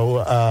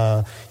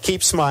so,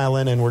 keep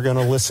smiling, and we're going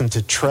to listen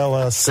to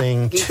Trella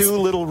sing Two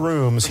Little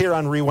Rooms here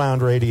on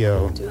Rewound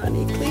Radio. Do I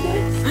need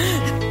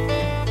Kleenex?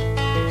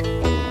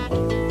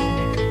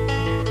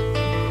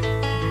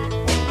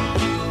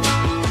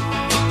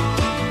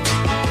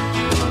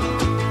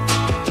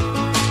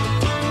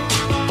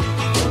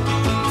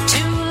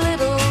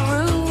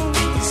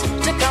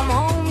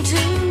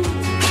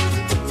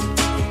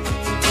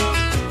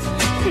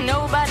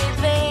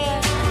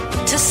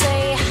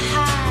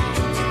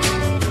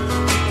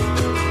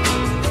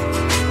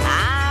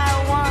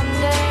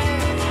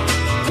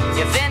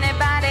 If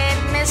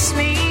anybody miss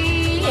me,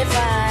 if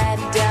I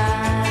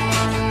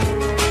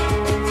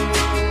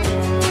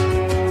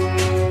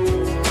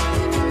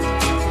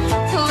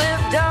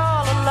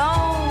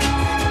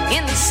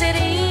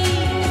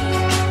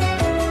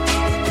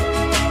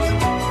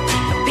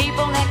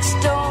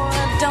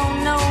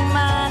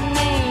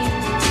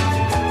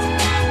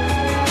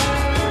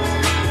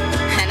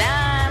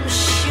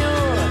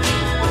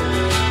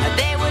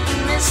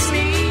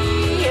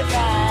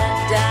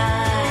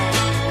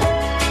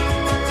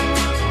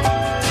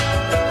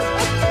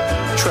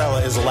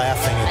is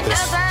laughing at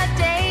this. Another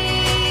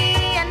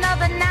day,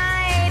 another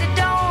night, it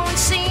don't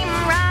seem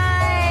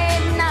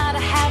right, not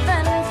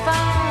having fun.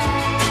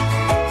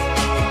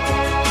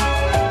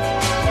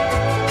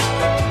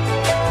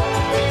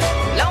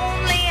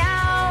 Lonely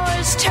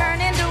hours turn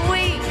into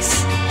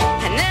weeks,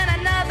 and then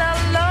another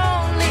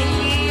lonely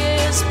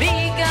year's begun.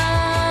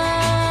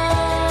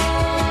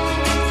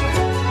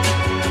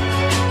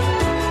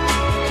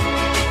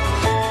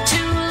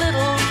 Two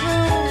little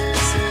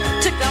rooms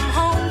to come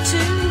home to.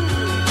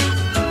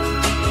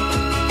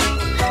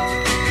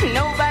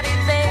 Nobody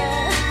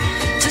there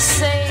to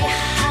say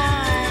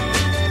hi.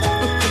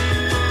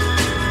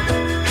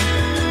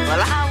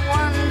 Well, I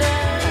wonder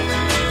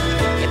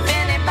if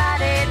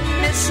anybody'd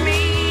miss me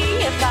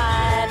if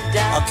I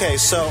died. Okay,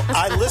 so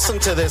I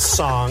listened to this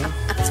song,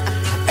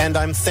 and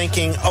I'm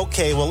thinking,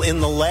 okay, well, in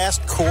the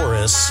last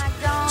chorus,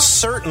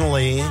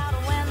 certainly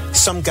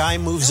some guy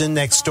moves in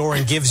next door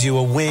and gives you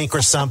a wink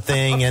or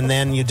something, and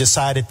then you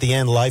decide at the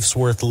end life's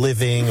worth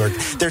living, or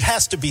there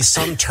has to be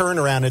some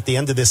turnaround at the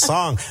end of this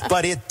song,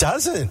 but it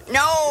doesn't.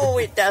 No,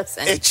 it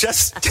doesn't. It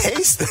just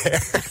stays there.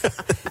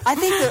 I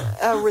think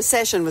a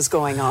recession was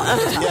going on at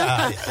the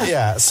time.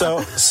 Yeah.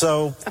 So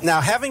now,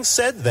 having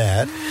said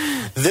that,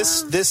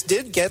 this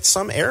did get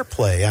some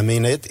airplay. I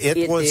mean,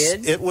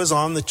 it was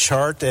on the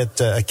chart at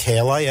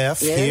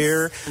KLIF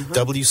here.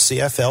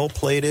 WCFL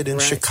played it in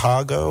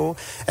Chicago,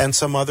 and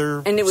some other.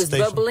 And it was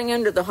bubbling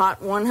under the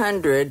Hot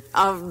 100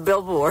 of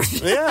Billboard.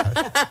 Yeah.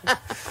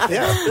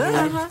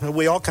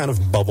 We all kind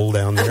of bubble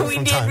down there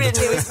from time to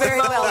time. It was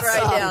very well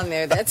right down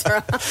there. That's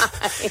right.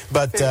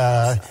 But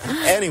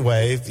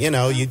anyway,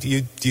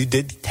 you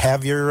did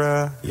have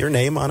your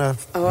name on a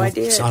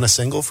on a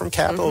single from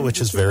Capitol, which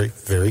is very,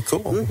 very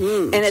cool.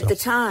 And at the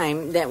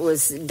time that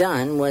was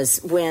done was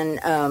when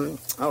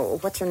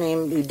what's her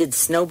name? Who did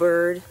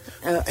Snowbird?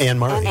 Anne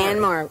Murray.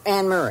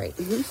 Anne Murray.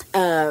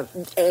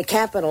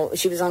 Capitol.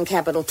 She was on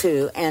Capitol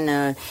too,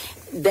 and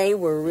they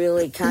were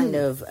really kind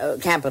of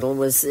Capitol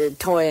was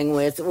toying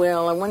with.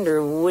 Well, I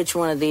wonder which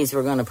one of these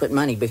we're going to put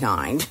money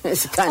behind.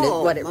 It's kind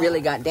of what it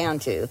really got down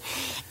to,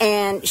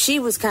 and she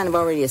was kind of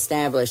already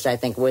established, I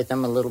think, with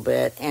them a little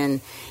bit,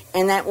 and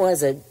that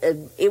was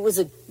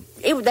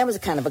that was a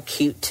kind of a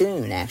cute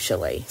tune,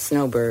 actually,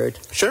 Snowbird.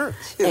 Sure.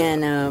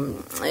 And,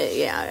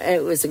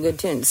 it was a good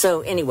tune. So,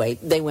 anyway,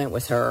 they went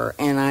with her,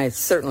 and I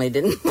certainly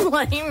didn't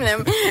blame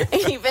them,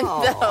 even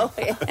though...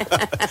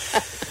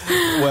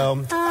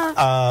 Well,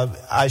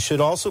 I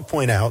should also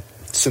point out,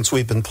 since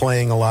we've been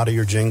playing a lot of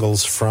your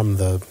jingles from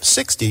the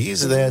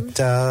 60s,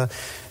 that...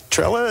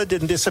 Trella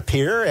didn't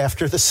disappear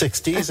after the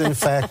 60s. In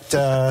fact,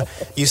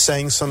 you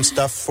sang some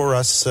stuff for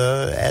us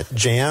at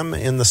Jam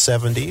in the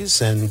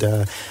 70s. And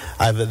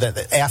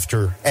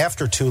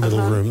after Two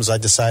Little Rooms, I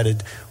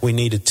decided we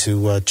needed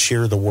to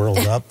cheer the world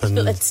up and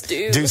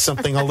do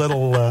something a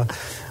little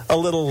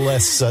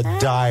less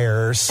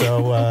dire.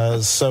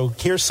 So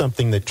here's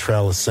something that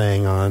Trella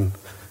sang on.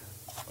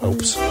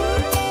 Oops.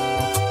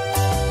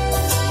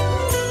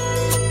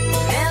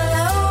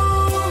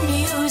 Mellow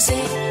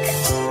music.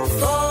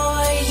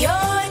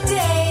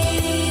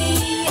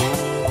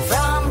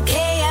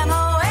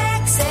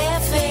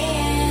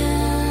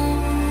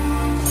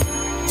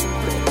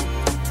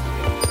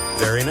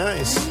 Very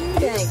nice.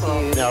 Thank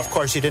you. Now, of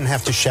course, you didn't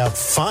have to shout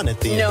fun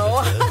at the end No,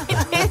 of it.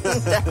 I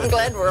didn't. I'm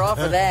glad we're off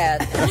of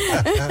that.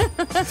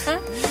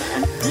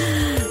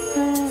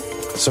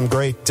 Some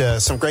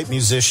great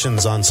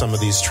musicians on some of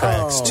these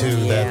tracks too.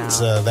 Yeah.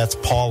 That's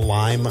Paul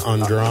Lime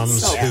on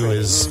drums, who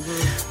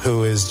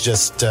is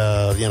just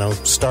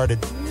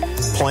started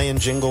playing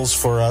jingles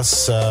for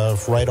us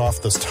right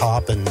off the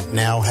top, and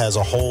now has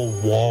a whole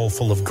wall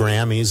full of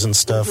Grammys and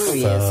stuff.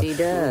 Yes, he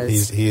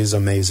does. He is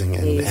amazing,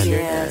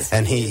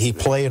 and he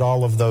played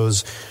all of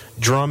those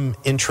drum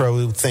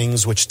intro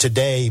things, which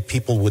today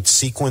people would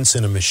sequence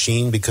in a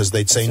machine because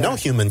they'd say no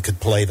human could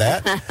play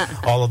that.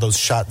 All of those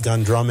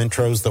shotgun drum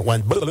intros that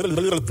went like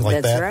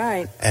that. That's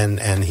right.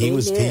 And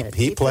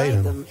he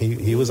played them.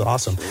 He was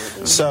awesome.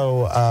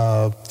 So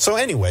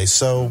anyway,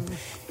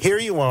 here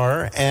you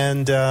are,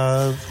 and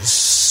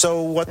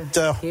so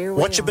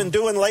what you been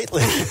doing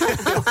lately?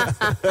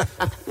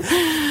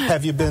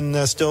 Have you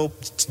been still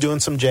doing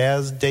some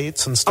jazz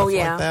dates and stuff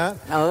like that?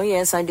 Oh,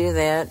 yes, I do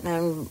that.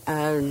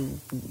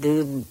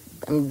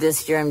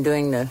 This year I'm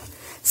doing the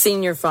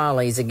Senior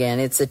Follies again.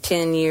 It's a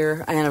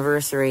 10-year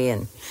anniversary,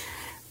 and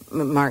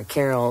Mark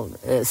Carroll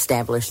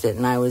established it,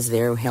 and I was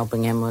there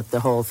helping him with the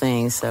whole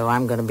thing, so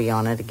I'm going to be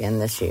on it again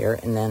this year.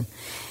 And then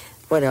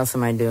what else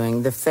am I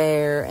doing? The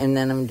fair, and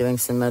then I'm doing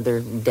some other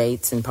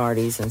dates and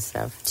parties and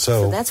stuff.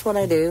 So that's what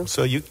I do.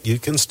 So you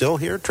can still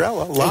hear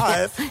Trella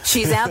live.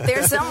 She's out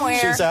there somewhere.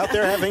 She's out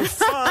there having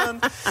fun.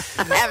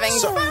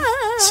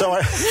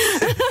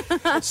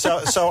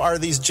 So are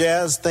these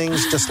jazz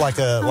things just like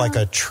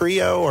a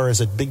trio, or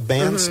is it big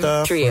band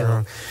stuff?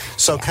 Trio.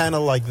 Kind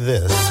of like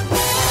this.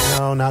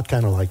 No, not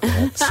kind of like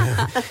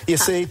that. You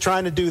see,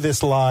 trying to do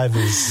this live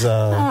is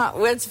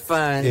it's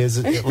fun.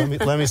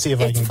 Let me see if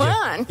I can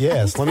fun.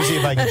 Yes, let me see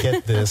if I can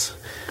get this.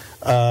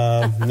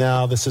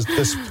 No,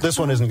 this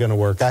one isn't going to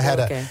work. I had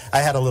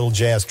a little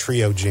jazz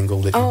trio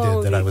jingle that you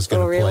did that I was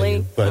going to play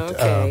you, but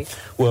okay.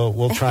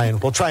 we'll try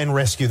and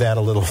rescue that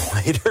a little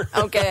later.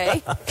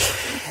 Okay.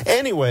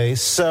 Anyway,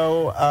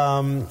 so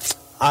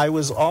I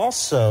was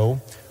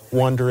also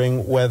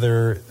wondering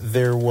whether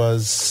there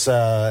was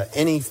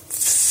any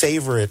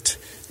favorite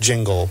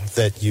jingle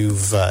that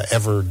you've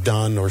ever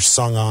done or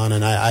sung on,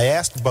 and I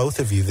asked both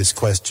of you this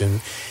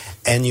question,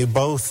 and you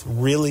both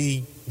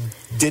really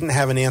didn't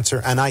have an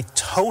answer, and I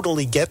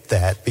totally get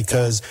that,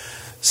 because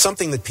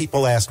something that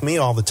people ask me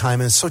all the time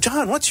is, so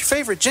John, what's your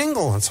favorite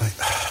jingle? And it's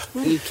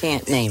like, you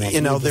can't name it.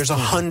 There's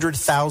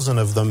 100,000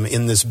 of them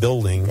in this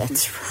building.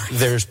 That's right.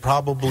 There's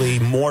probably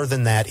more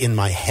than that in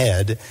my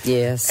head.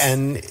 Yes.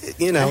 And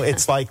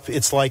it's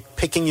like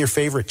picking your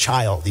favorite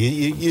child.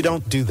 You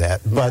don't do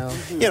that. But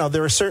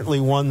there are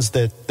certainly ones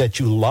that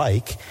you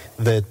like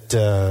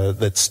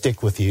that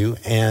stick with you.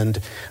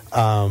 And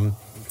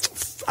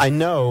I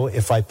know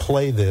if I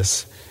play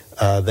this,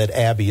 that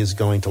Abby is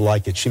going to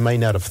like it. She may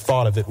not have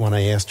thought of it when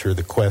I asked her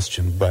the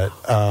question, but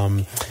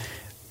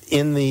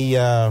in the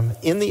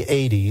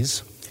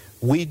 80s,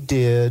 we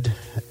did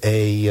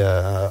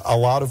a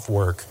lot of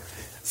work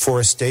for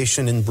a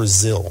station in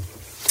Brazil.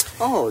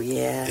 Oh,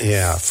 yeah.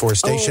 Yeah, for a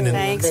station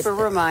Thanks for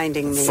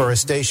reminding me. For a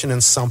station in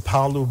São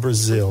Paulo,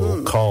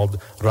 Brazil,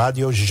 called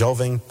Radio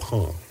Jovem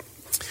Pan.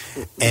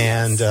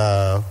 And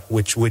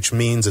which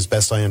means, as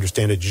best I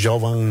understand it,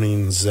 Jovem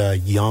means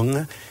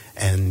young,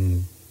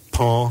 and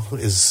Pan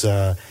is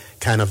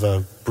kind of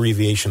a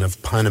abbreviation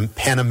of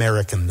Pan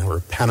American or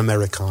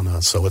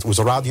Panamericana. So it was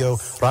a Radio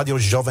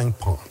Jovem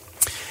Pan.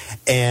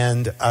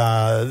 And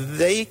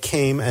they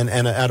came,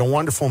 and a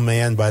wonderful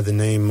man by the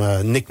name,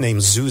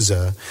 nicknamed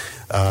Zuza,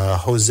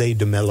 Jose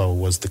de Mello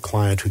was the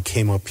client who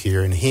came up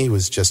here, and he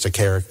was just a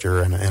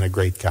character and a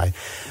great guy.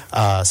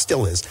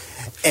 Still is.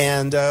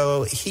 And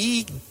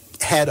he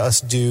had us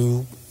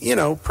do,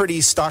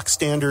 pretty stock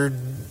standard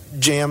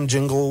jam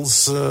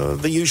jingles,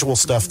 the usual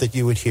stuff that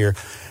you would hear.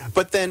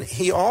 But then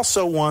he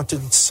also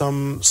wanted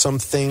some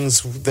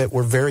things that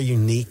were very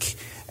unique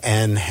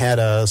and had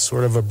a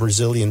sort of a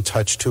Brazilian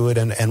touch to it.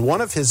 And one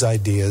of his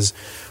ideas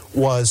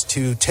was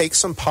to take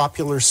some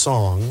popular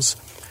songs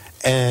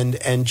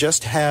and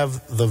just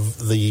have the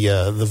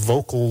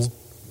vocal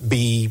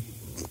be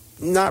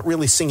not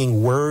really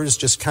singing words,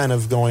 just kind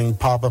of going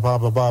pa pa pa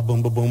pa pa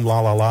boom boom boom la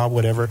la la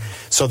whatever,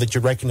 so that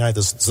you recognize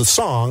the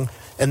song,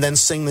 and then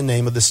sing the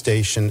name of the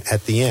station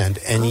at the end.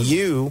 And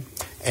you,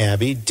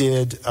 Abby,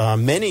 did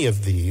many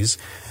of these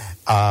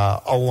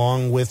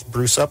along with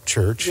Bruce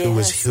Upchurch,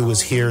 who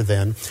was here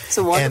then. It's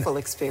a wonderful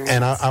experience.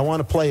 And I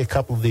want to play a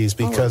couple of these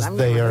because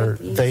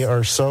they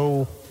are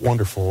so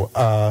wonderful.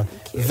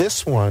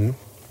 This one,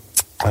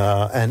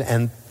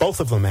 and both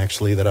of them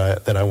actually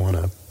that I want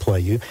to play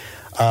you.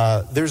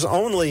 There's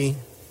only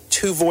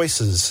two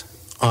voices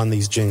on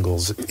these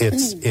jingles.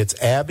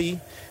 It's Abby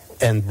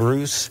and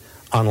Bruce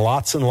on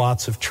lots and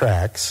lots of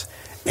tracks,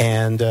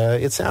 and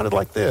it sounded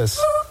like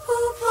this.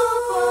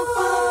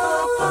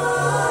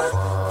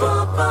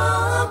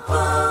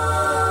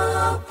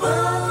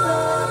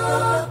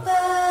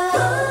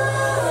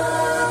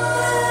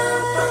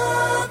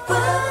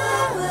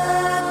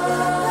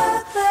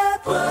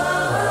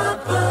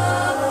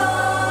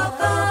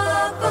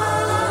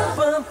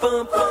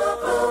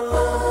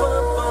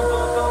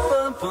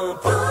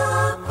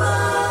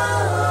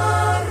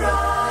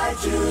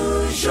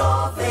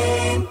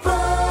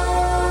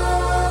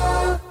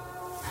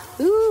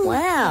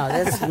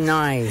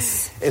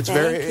 Nice. It's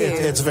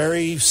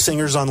very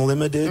Singers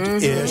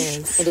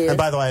Unlimited-ish. It is. And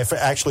by the way,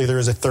 actually there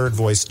is a third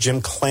voice.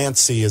 Jim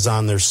Clancy is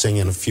on there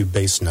singing a few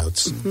bass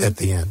notes at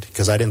the end,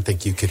 because I didn't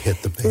think you could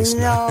hit the bass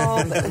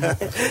note.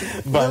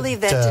 No, we'll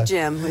leave that to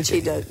Jim, which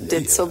he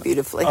did so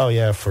beautifully. Oh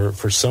yeah,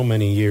 for so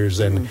many years.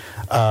 And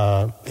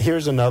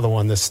here's another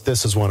one.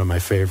 This is one of my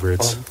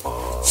favorites.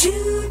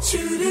 Choo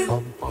choo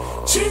doo,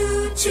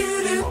 choo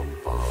choo doo,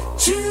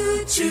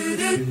 choo choo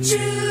doo,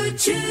 choo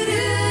choo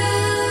doo.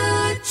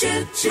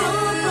 Choo choo,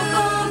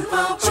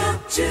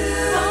 choo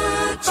choo,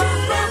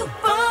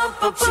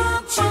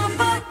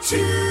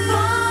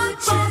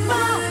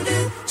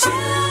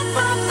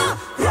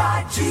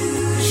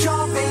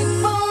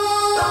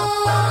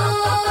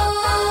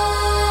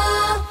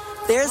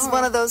 There's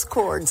one of those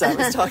chords I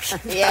was talking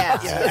about.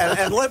 Yeah.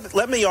 And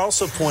let me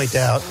also point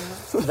out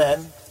that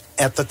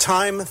at the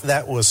time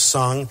that was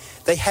sung,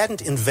 they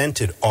hadn't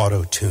invented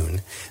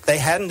auto-tune. They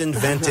hadn't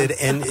invented,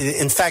 and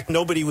in fact,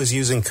 nobody was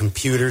using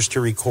computers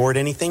to record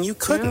anything. You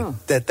couldn't. No.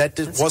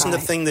 That wasn't a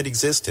thing that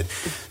existed.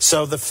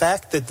 So the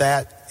fact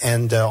that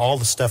and all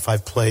the stuff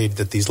I've played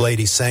that these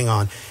ladies sang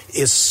on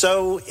is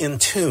so in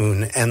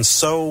tune and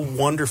so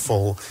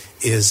wonderful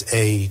is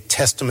a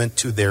testament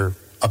to their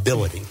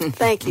ability.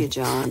 Thank you,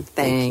 John.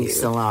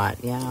 Thanks a lot.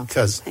 Yeah.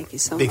 Thank you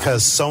so much.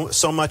 Because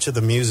so much of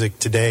the music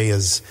today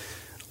is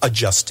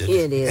adjusted.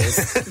 It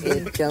is.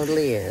 It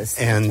totally is.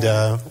 And,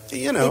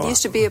 it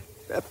used to be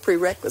a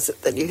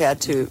prerequisite that you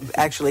had to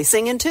actually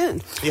sing in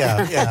tune.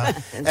 Yeah.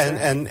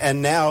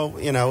 and now,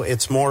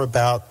 it's more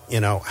about,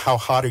 how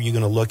hot are you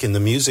going to look in the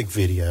music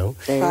video?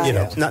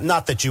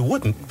 Not that you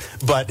wouldn't,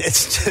 but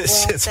it's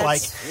just, it's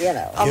like,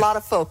 a lot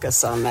of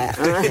focus on that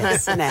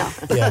yes, now.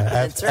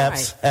 Yeah, That's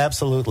right.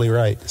 Absolutely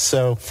right.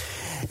 So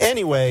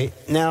anyway,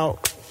 now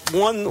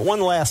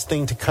one last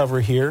thing to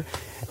cover here.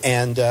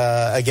 And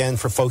again,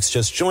 for folks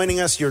just joining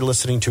us, you're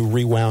listening to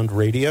Rewound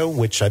Radio,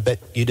 which I bet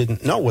you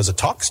didn't know was a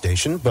talk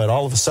station, but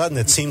all of a sudden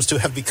it seems to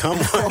have become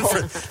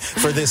one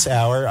for this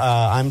hour.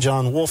 I'm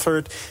John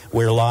Wolfert.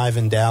 We're live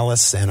in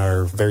Dallas, and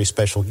our very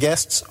special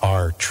guests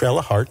are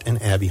Trella, Hart,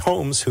 and Abby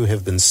Holmes, who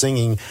have been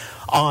singing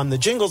on the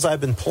jingles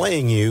I've been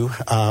playing you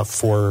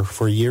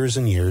for years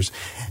and years,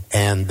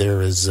 and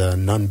there is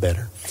none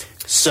better.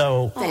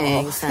 So,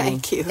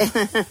 Thank you.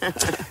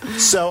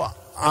 So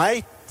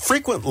I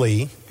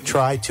frequently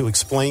try to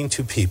explain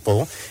to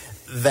people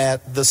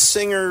that the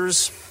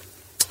singers,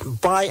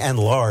 by and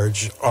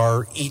large,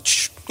 are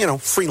each,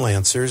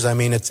 freelancers. I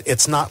mean,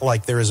 it's not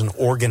like there is an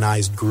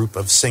organized group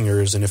of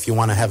singers, and if you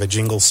want to have a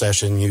jingle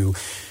session, you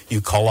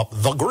call up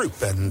the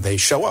group, and they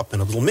show up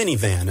in a little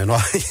minivan, and all,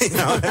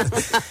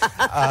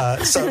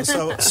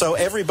 So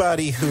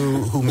everybody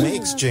who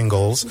makes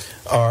jingles,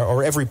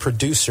 or every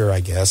producer,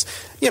 I guess,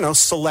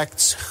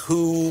 selects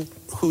who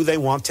they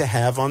want to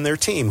have on their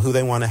team, who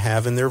they want to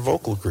have in their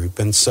vocal group.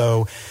 And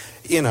so,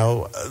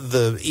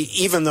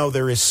 even though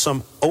there is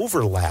some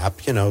overlap,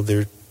 there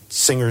are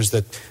singers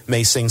that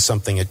may sing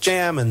something at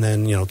Jam, and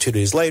then, 2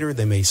 days later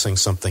they may sing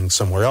something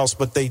somewhere else,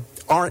 but they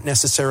aren't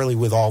necessarily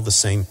with all the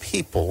same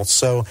people.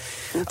 So,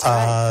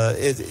 right.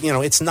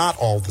 It's not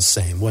all the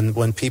same.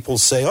 When people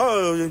say,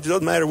 oh, it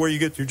doesn't matter where you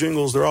get your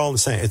jingles, they're all the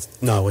same.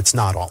 It's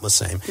not all the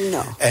same.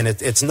 No. And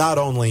it's not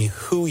only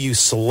who you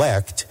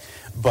select,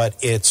 but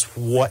it's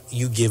what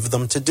you give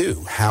them to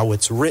do, how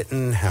it's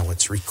written, how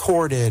it's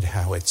recorded,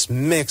 how it's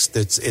mixed.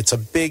 It's a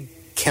big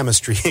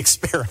chemistry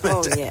experiment.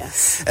 Oh,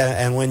 yes.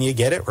 And when you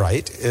get it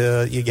right,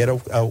 you get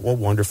a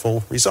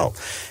wonderful result.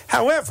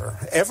 However,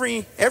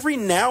 every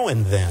now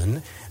and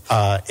then,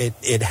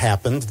 it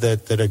happened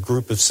that a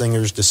group of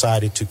singers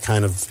decided to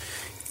kind of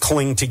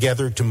cling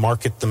together to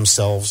market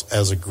themselves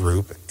as a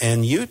group,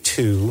 and you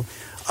two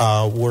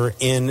were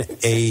in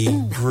a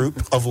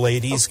group of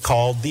ladies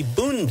called the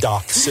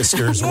Boondock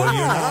Sisters, were you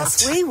not?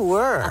 Yes, we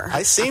were.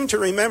 I seem to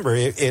remember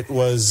it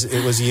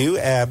was you,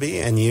 Abby,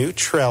 and you,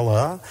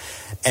 Trella,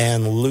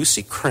 and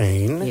Lucy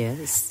Crane,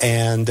 Yes.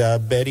 and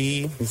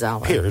Betty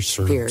Zoller. Pierce,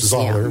 Yeah.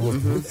 Zoller,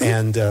 Mm-hmm.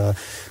 and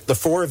the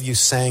four of you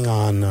sang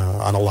on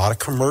a lot of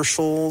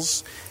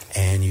commercials.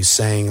 And you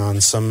sang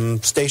on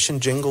some station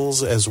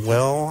jingles as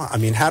well. I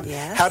mean, how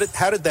did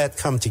that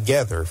come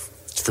together,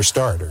 for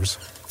starters?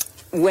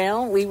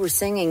 Well, we were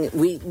singing.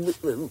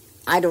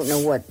 I don't know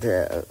what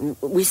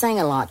we sang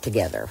a lot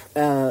together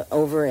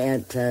over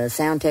at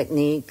Sound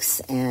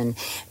Techniques, and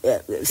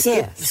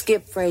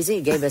Skip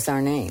Frazee gave us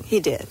our name. He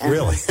did.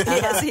 Really?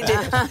 Yes, he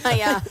did.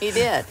 Yeah, he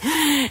did.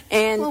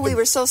 And we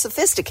were so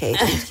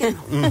sophisticated.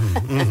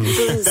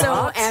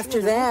 so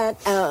after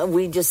that,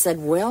 we just said,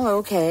 well,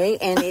 okay,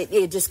 and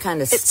it just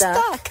kind of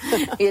stuck.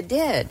 It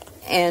did.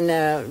 And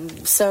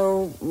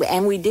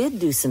and we did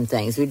do some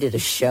things. We did a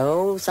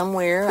show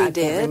somewhere. We I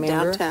did, can't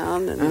remember.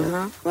 downtown,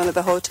 and one of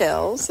the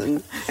hotels.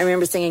 And I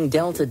remember singing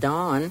Delta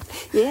Dawn.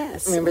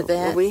 yes. Remember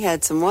that? Well, we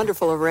had some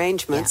wonderful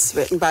arrangements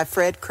written by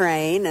Fred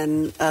Crane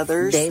and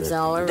others. Dave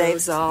Zoller.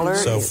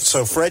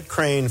 So Fred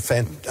Crane,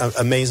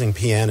 amazing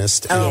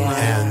pianist,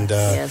 and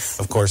yes.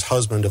 of course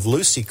husband of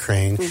Lucy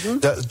Crane.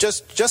 Mm-hmm.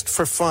 Just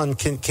for fun,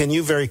 can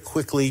you very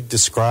quickly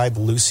describe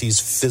Lucy's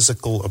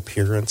physical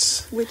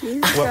appearance? Would you?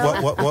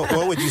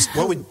 How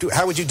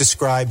would you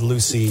describe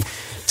Lucy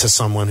to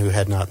someone who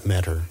had not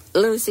met her?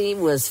 Lucy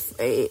is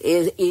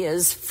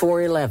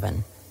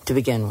 4'11" to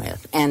begin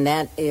with, and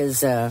that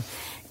is,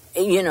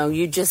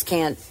 you just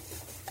can't.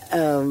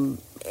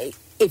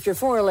 If you're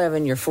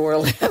 4'11", you're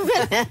 4'11".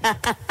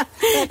 That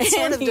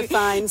sort of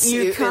defines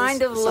you. You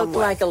kind of look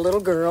like a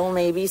little girl,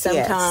 maybe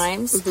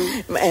sometimes, Yes.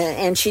 Mm-hmm.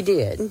 And she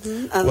did.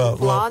 Mm-hmm.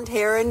 Blonde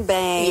hair and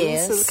bangs,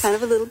 Yes. so kind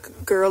of a little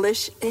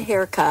girlish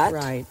haircut.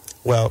 Right.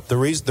 Well, the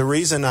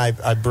reason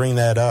I bring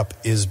that up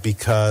is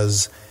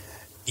because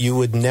you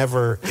would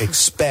never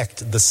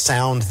expect the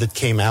sound that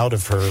came out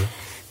of her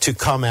to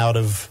come out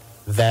of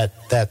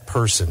that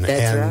person.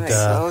 That's right.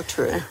 So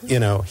true.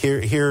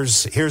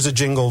 Here's a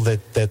jingle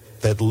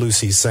that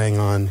Lucy sang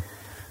on,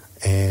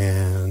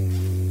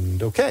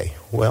 and okay,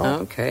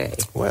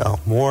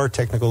 more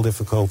technical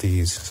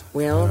difficulties.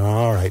 Well,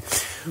 all right,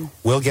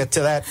 we'll get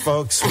to that,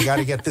 folks. We got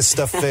to get this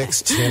stuff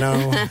fixed.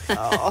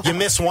 You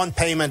miss one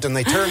payment and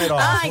they turn it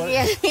off.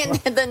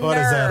 the nerve. What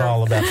is that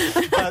all about?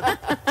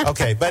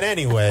 But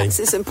anyway, This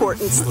is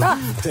important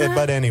stuff.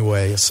 but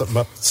anyway,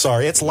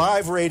 sorry, it's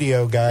live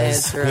radio,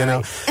 guys. That's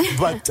right.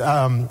 But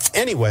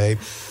anyway,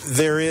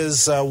 there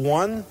is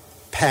one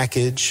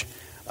package,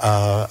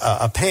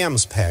 a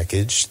Pam's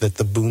package that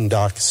the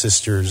Boondock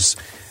Sisters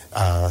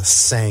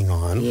sang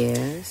on,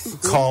 yes,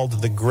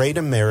 called the Great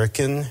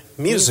American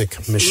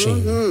Music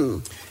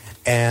Machine.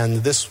 and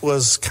this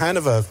was kind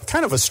of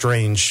a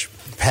strange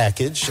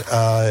package.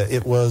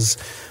 It was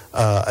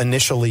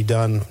initially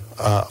done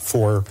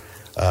for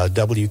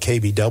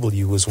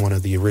WKBW, was one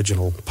of the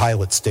original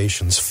pilot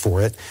stations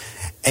for it,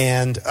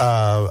 and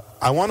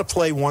I want to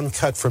play one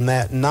cut from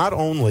that, not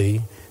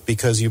only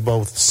because you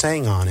both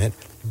sang on it,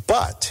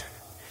 but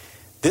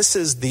this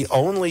is the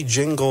only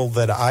jingle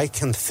that I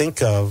can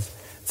think of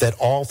that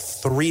all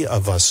three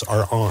of us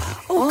are on.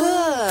 Oh,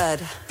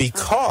 good.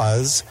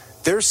 Because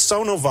there's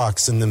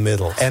Sonovox in the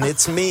middle, and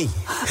it's me.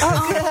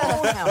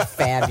 Oh, how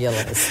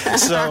fabulous.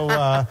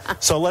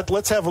 So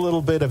let's have a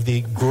little bit of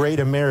the Great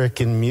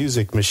American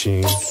Music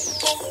Machine.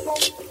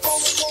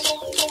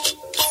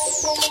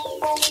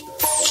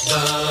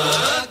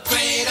 The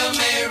Great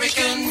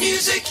American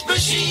Music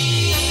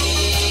Machine.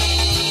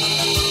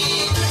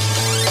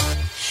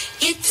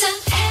 It's a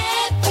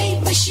happy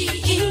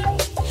machine,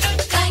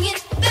 banging,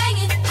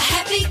 banging, a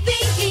happy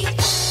beat.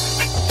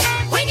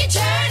 When you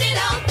turn it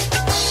on,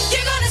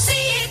 you're gonna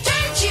see it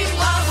turns you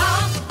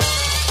on.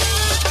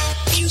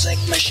 Music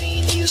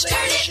machine, music Turn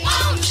it machine,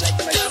 on. music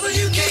machine.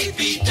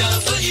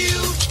 WKBW.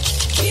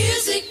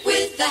 Music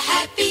with a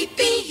happy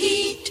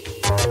beat.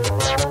 Come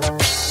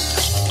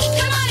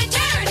on and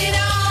turn it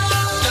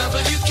on.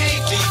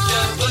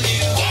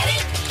 WKBW. Get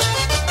it?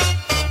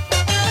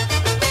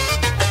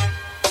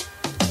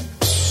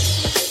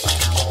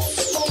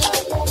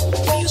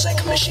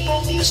 Music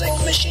machine, music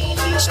machine,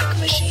 music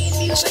machine,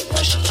 music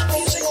machine,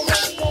 music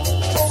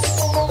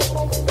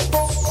machine.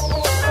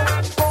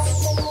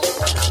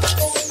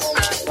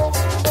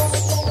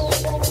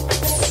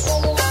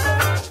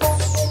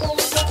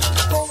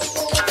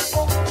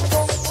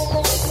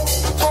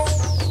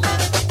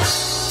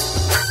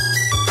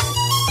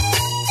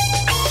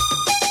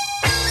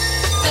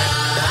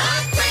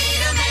 The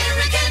Great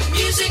American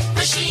Music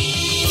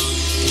Machine.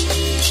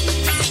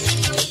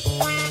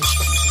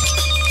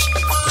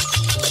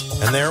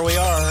 And there we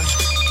are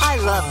I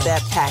love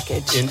that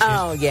package.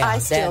 Oh, yeah. I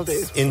still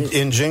do.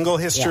 in jingle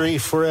history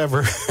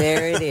forever.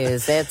 There it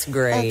is. That's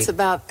great. That's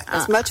about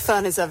as much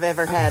fun as I've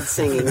ever had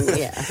singing.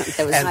 Yeah,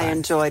 that was I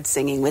enjoyed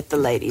singing with the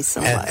ladies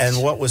so much.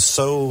 And what was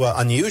so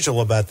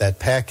unusual about that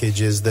package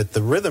is that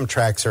the rhythm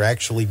tracks are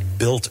actually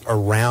built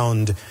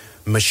around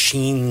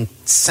machine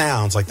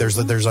sounds. Like there's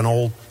an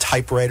old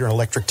typewriter, an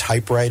electric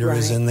typewriter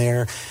is Right. in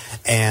there.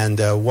 And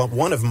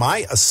one of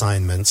my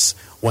assignments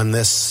when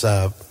this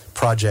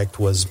project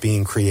was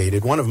being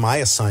created, one of my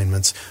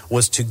assignments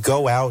was to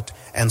go out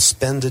and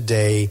spend a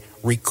day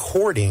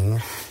recording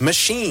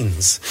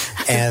machines.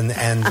 And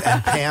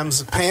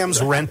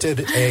Pam's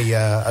rented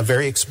a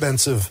very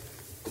expensive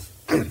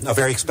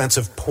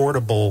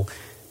portable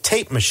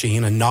tape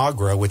machine, a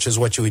Nagra, which is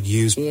what you would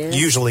use Yes.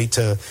 usually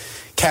to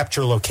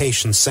capture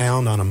location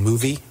sound on a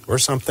movie or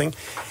something.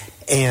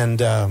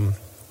 And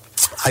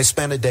I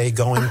spent a day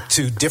going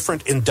to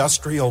different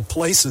industrial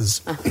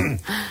places.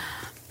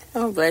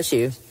 Oh, bless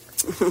you.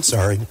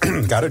 Sorry,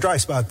 got a dry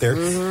spot there.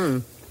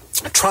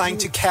 Trying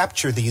to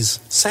capture these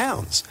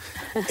sounds.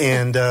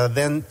 And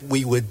then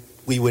we would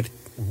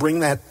bring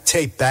that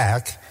tape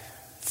back,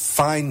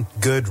 find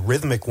good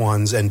rhythmic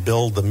ones, and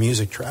build the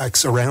music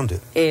tracks around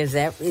it. Is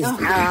that?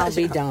 I'll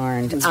be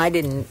darned. I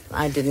didn't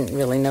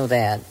really know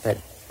that, but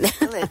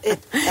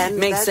And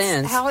Makes that's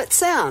sense. how it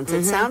sounds.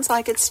 It sounds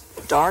like it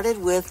started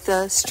with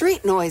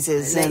street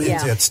noises and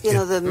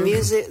the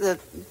music, the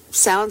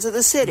sounds of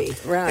the city.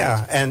 right.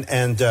 Yeah,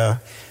 and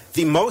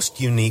the most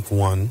unique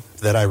one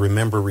that I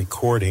remember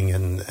recording,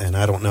 and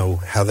I don't know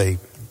how they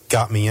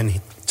got me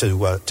in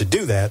to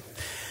do that,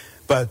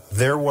 but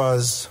there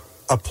was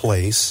a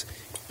place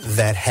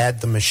that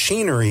had the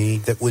machinery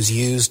that was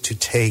used to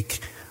take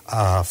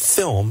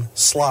film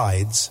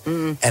slides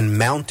and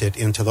mount it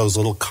into those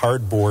little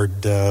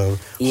cardboard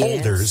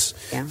holders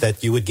Yeah.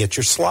 that you would get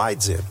your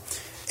slides in.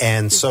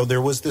 And so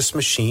there was this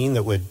machine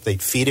that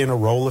they'd feed in a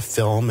roll of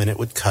film and it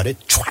would cut it,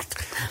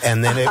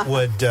 and then it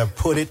would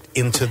put it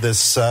into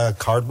this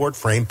cardboard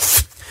frame,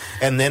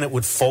 and then it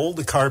would fold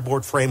the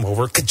cardboard frame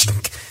over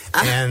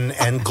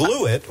and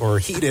glue it or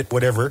heat it,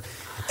 whatever,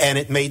 and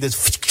it made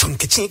this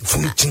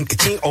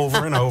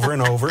over and over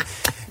and over.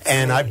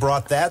 And I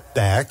brought that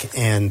back,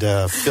 and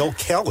Phil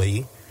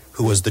Kelly,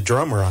 who was the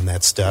drummer on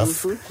that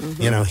stuff,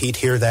 he'd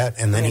hear that,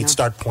 and then he'd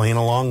start playing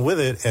along with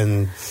it,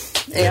 and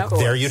Yeah,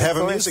 there you'd have of a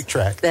course. music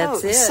track.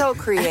 That's it. So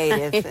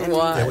creative. It And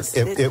was.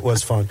 It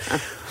was fun.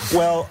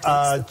 Well,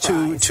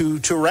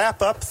 to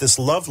wrap up this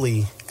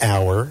lovely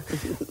hour,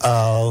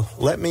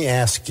 let me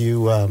ask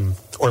you,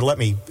 or let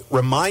me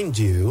remind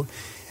you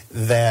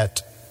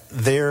that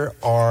there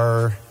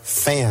are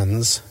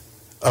fans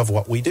of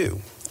what we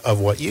do, of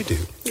what you do.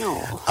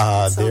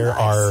 that's so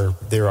nice.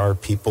 There are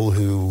people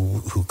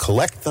who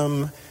collect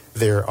them.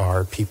 There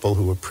are people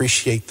who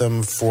appreciate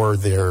them for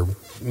their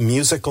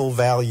musical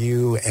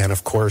value, and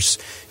of course,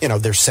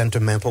 their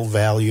sentimental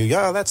value.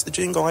 Yeah, that's the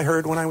jingle I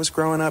heard when I was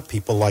growing up.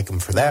 People like them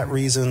for that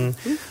reason.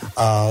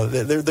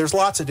 There's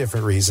lots of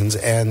different reasons,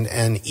 and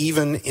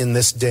even in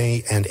this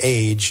day and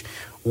age,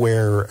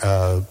 where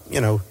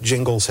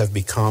jingles have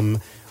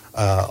become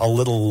a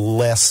little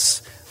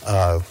less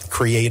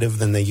creative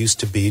than they used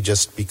to be,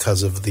 just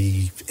because of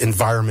the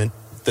environment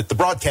that the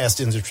broadcast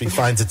industry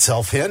finds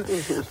itself in.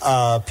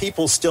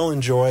 People still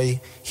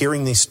enjoy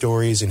hearing these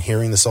stories and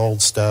hearing this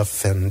old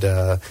stuff and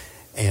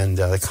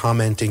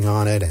commenting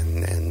on it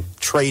and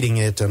trading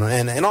it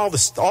and all the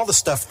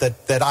stuff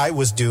that I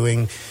was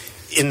doing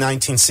in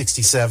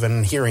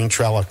 1967, hearing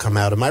Trella come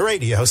out of my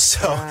radio.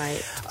 So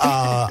Right.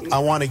 I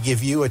want to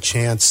give you a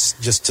chance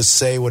just to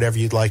say whatever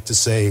you'd like to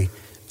say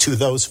to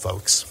those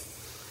folks.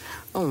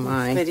 Oh,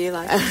 my. Would you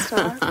like to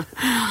start?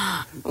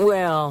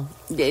 Well,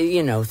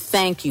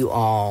 thank you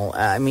all.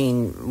 I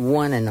mean,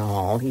 one and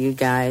all. You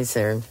guys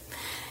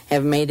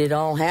have made it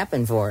all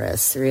happen for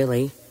us,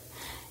 really.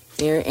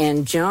 Here,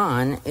 and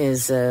John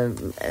is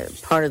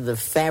part of the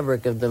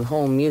fabric of the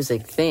whole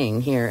music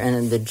thing here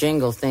and the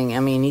jingle thing. I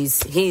mean,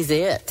 he's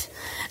it.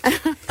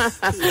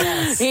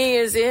 Yes. He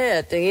is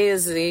it. He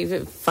is the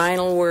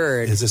final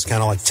word. Is this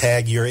kind of like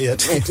tag you're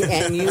it?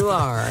 And you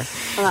are.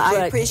 Well, I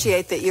But-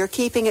 appreciate that you're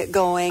keeping it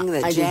going,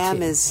 that I do Jam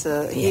too. is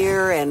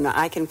here, and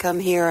I can come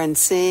here and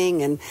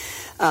sing and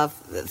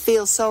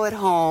feel so at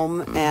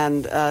home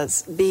and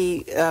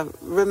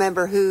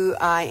remember who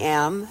I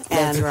am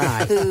and That's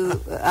right. who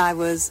I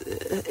was.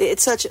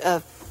 It's such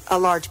a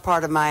large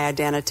part of my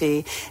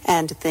identity,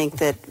 and to think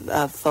that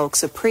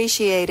folks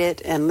appreciate it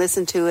and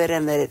listen to it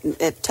and that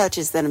it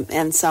touches them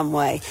in some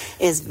way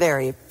is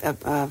very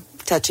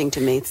touching to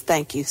me.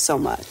 Thank you so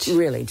much.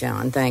 Really,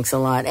 John, thanks a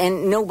lot.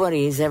 And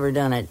nobody's ever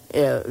done it,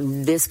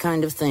 this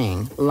kind of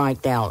thing,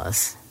 like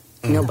Dallas.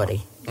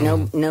 Nobody.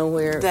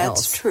 Nowhere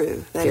else. That's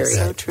true. That Period. is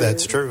so true.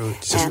 That's true.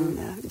 It's just-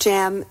 And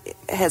Jam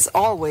has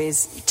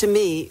always, to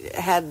me,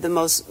 had the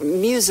most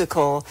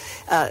musical.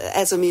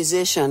 As a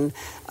musician,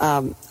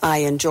 I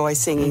enjoy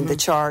singing the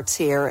charts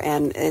here,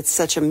 and it's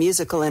such a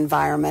musical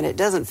environment. It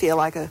doesn't feel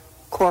like a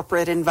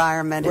corporate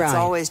environment. It's Right.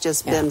 always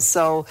just Yeah. been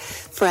so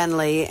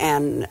friendly,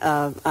 and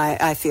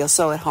I feel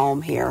so at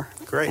home here.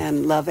 Great.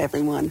 And love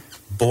everyone.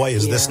 Boy,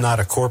 is this Yeah. not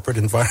a corporate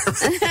environment.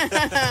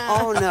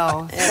 Oh,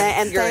 no.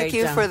 And Great, thank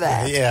you John. for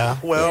that. Yeah,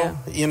 well,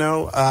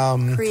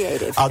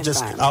 Creative I'll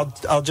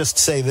environment. just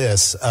say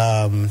this.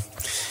 I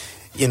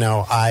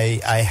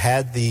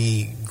had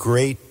the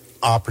great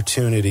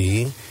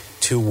opportunity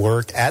to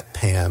work at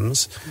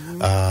Pam's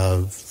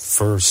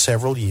for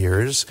several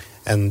years,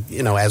 and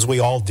as we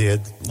all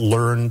did,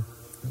 learn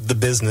the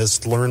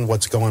business, learn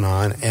what's going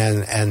on,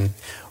 and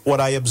what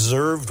I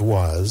observed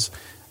was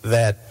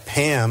that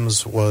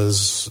Pam's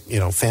was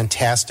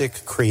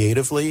fantastic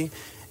creatively,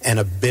 and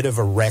a bit of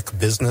a wreck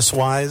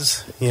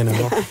business-wise,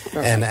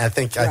 And I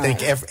think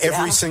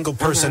every single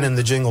person in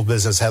the jingle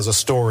business has a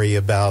story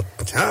about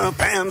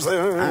Pam's,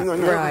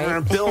 Right.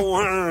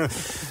 Bill.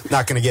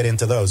 Not going to get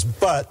into those,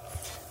 but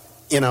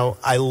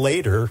I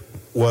later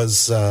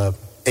was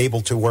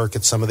able to work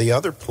at some of the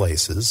other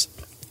places,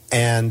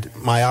 and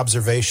my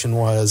observation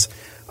was,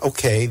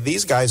 okay,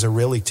 these guys are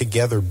really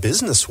together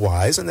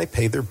business-wise, and they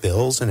pay their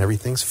bills, and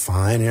everything's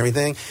fine and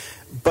everything.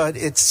 But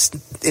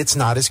it's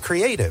not as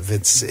creative.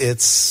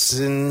 It's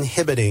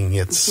inhibiting.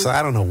 It's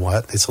I don't know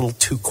what. It's a little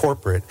too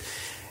corporate.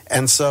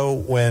 And so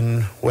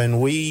when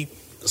we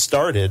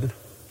started,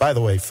 by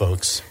the way,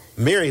 folks,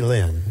 Mary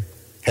Lynn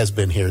has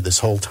been here this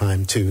whole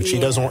time too. She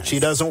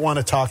doesn't want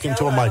to talk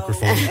into a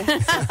microphone.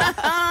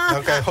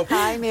 Okay.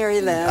 Hi,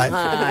 Mary Lynn.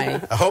 Hi.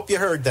 I hope you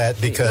heard that,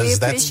 We because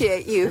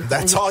appreciate you.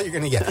 that's all you're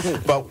going to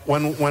get. But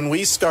when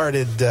we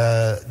started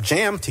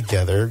Jam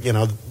together,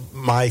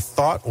 my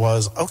thought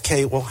was,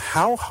 okay, well,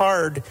 how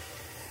hard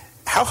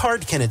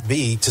can it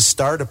be to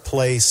start a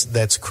place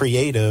that's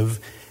creative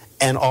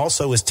and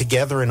also is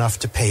together enough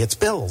to pay its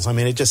bills? I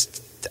mean,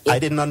 I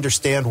didn't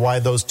understand why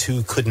those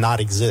two could not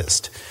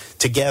exist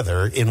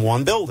together in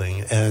one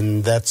building,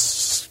 and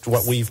that's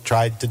what we've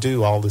tried to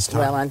do all this time.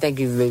 Well, I think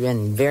you've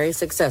been very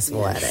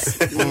successful at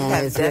it. You And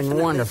have it's been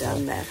definitely wonderful.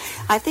 done that.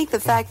 I think the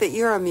fact that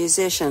you're a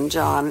musician,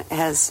 John,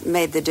 has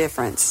made the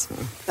difference.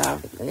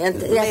 And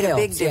that Made a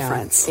big helps, yeah.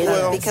 difference It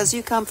does. because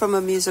you come from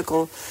a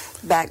musical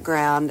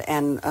background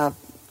and a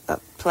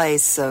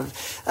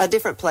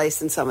different place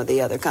than some of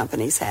the other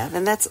companies have,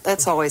 and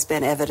that's always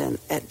been evident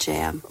at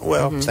Jam.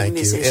 Well, thank you.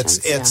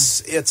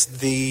 Musicians,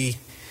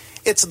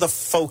 It's the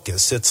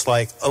focus. It's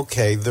like,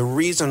 okay, the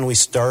reason we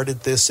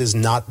started this is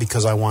not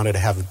because I wanted to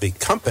have a big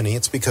company.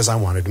 It's because I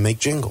wanted to make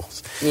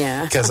jingles.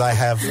 Yeah. Because I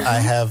have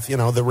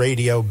the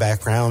radio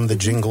background, the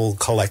jingle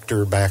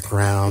collector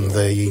background,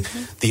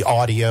 the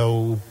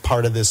audio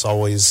part of this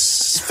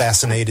always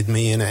fascinated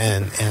me and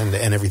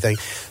everything.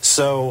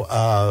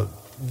 So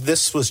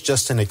this was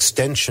just an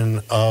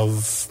extension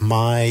of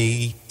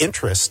my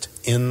interest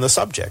in the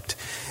subject.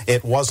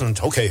 It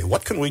wasn't, okay,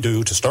 what can we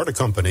do to start a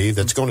company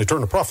that's going to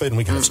turn a profit and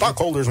we can have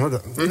stockholders?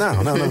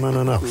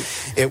 No.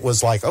 It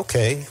was like,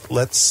 okay,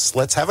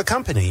 let's have a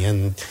company.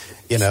 And,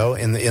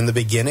 in the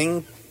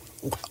beginning,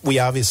 we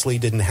obviously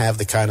didn't have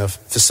the kind of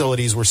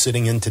facilities we're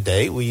sitting in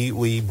today.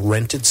 We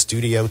rented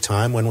studio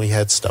time when we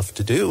had stuff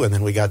to do, and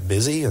then we got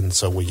busy, and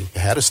so we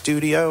had a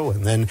studio,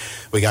 and then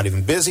we got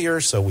even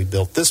busier, so we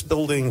built this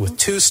building with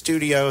 2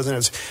 studios,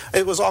 and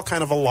it was all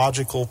kind of a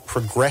logical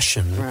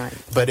progression, Right.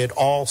 but it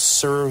all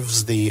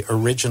serves the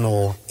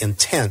original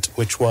intent,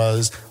 which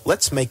was,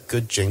 let's make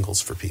good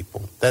jingles for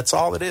people. That's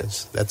all it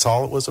is. That's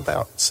all it was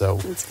about. So,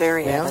 It's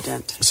very Well,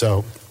 evident.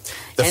 so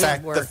the And it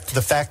fact worked.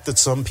 the fact that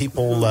some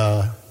people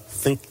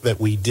think that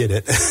we did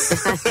it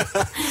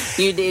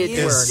You did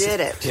You work. did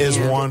it. is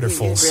Yeah,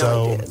 wonderful. you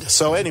really did.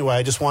 So anyway,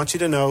 I just want you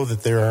to know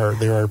that there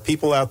are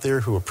people out there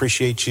who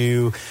appreciate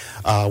you,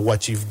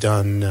 what you've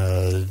done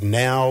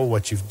now,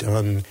 what you've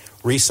done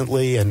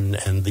recently, and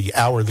the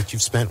hour that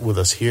you've spent with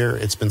us here.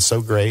 It's been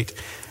so great.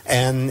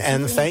 And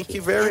thank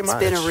you very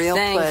much. It's been a real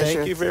Thank you. pleasure.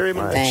 Thank you very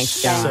much.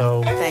 Thanks, John.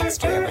 So, Thanks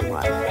to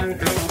everyone.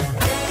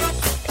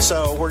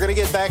 so we're going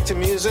to get back to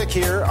music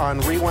here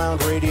on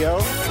Rewound Radio.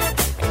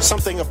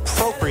 Something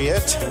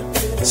appropriate,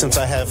 since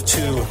I have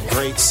 2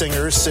 great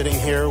singers sitting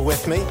here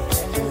with me.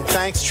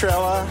 Thanks,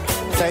 Trella.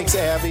 Thanks,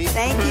 Abby.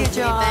 Thank you,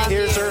 John.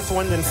 Here's Earth,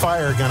 Wind, and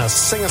Fire gonna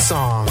sing a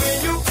song.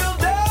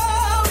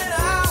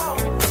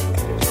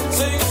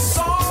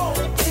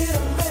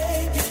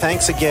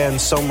 Thanks again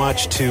so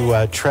much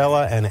to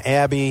Trella and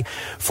Abby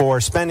for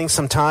spending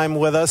some time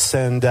with us,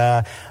 and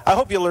I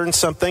hope you learned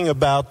something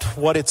about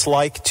what it's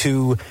like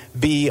to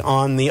be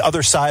on the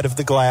other side of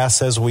the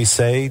glass, as we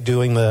say,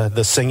 doing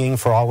the singing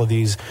for all of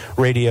these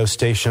radio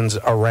stations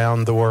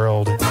around the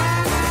world. Your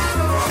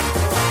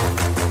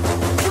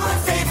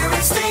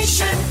favorite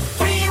station,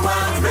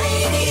 Rewound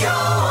Radio.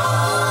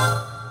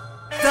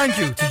 Thank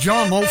you to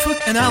John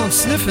Wolfert and Alan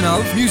Sniffen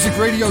of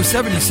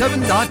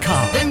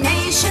MusicRadio77.com. The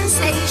nation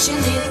station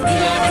is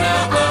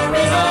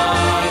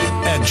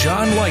And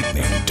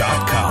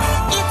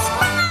JohnLightning.com.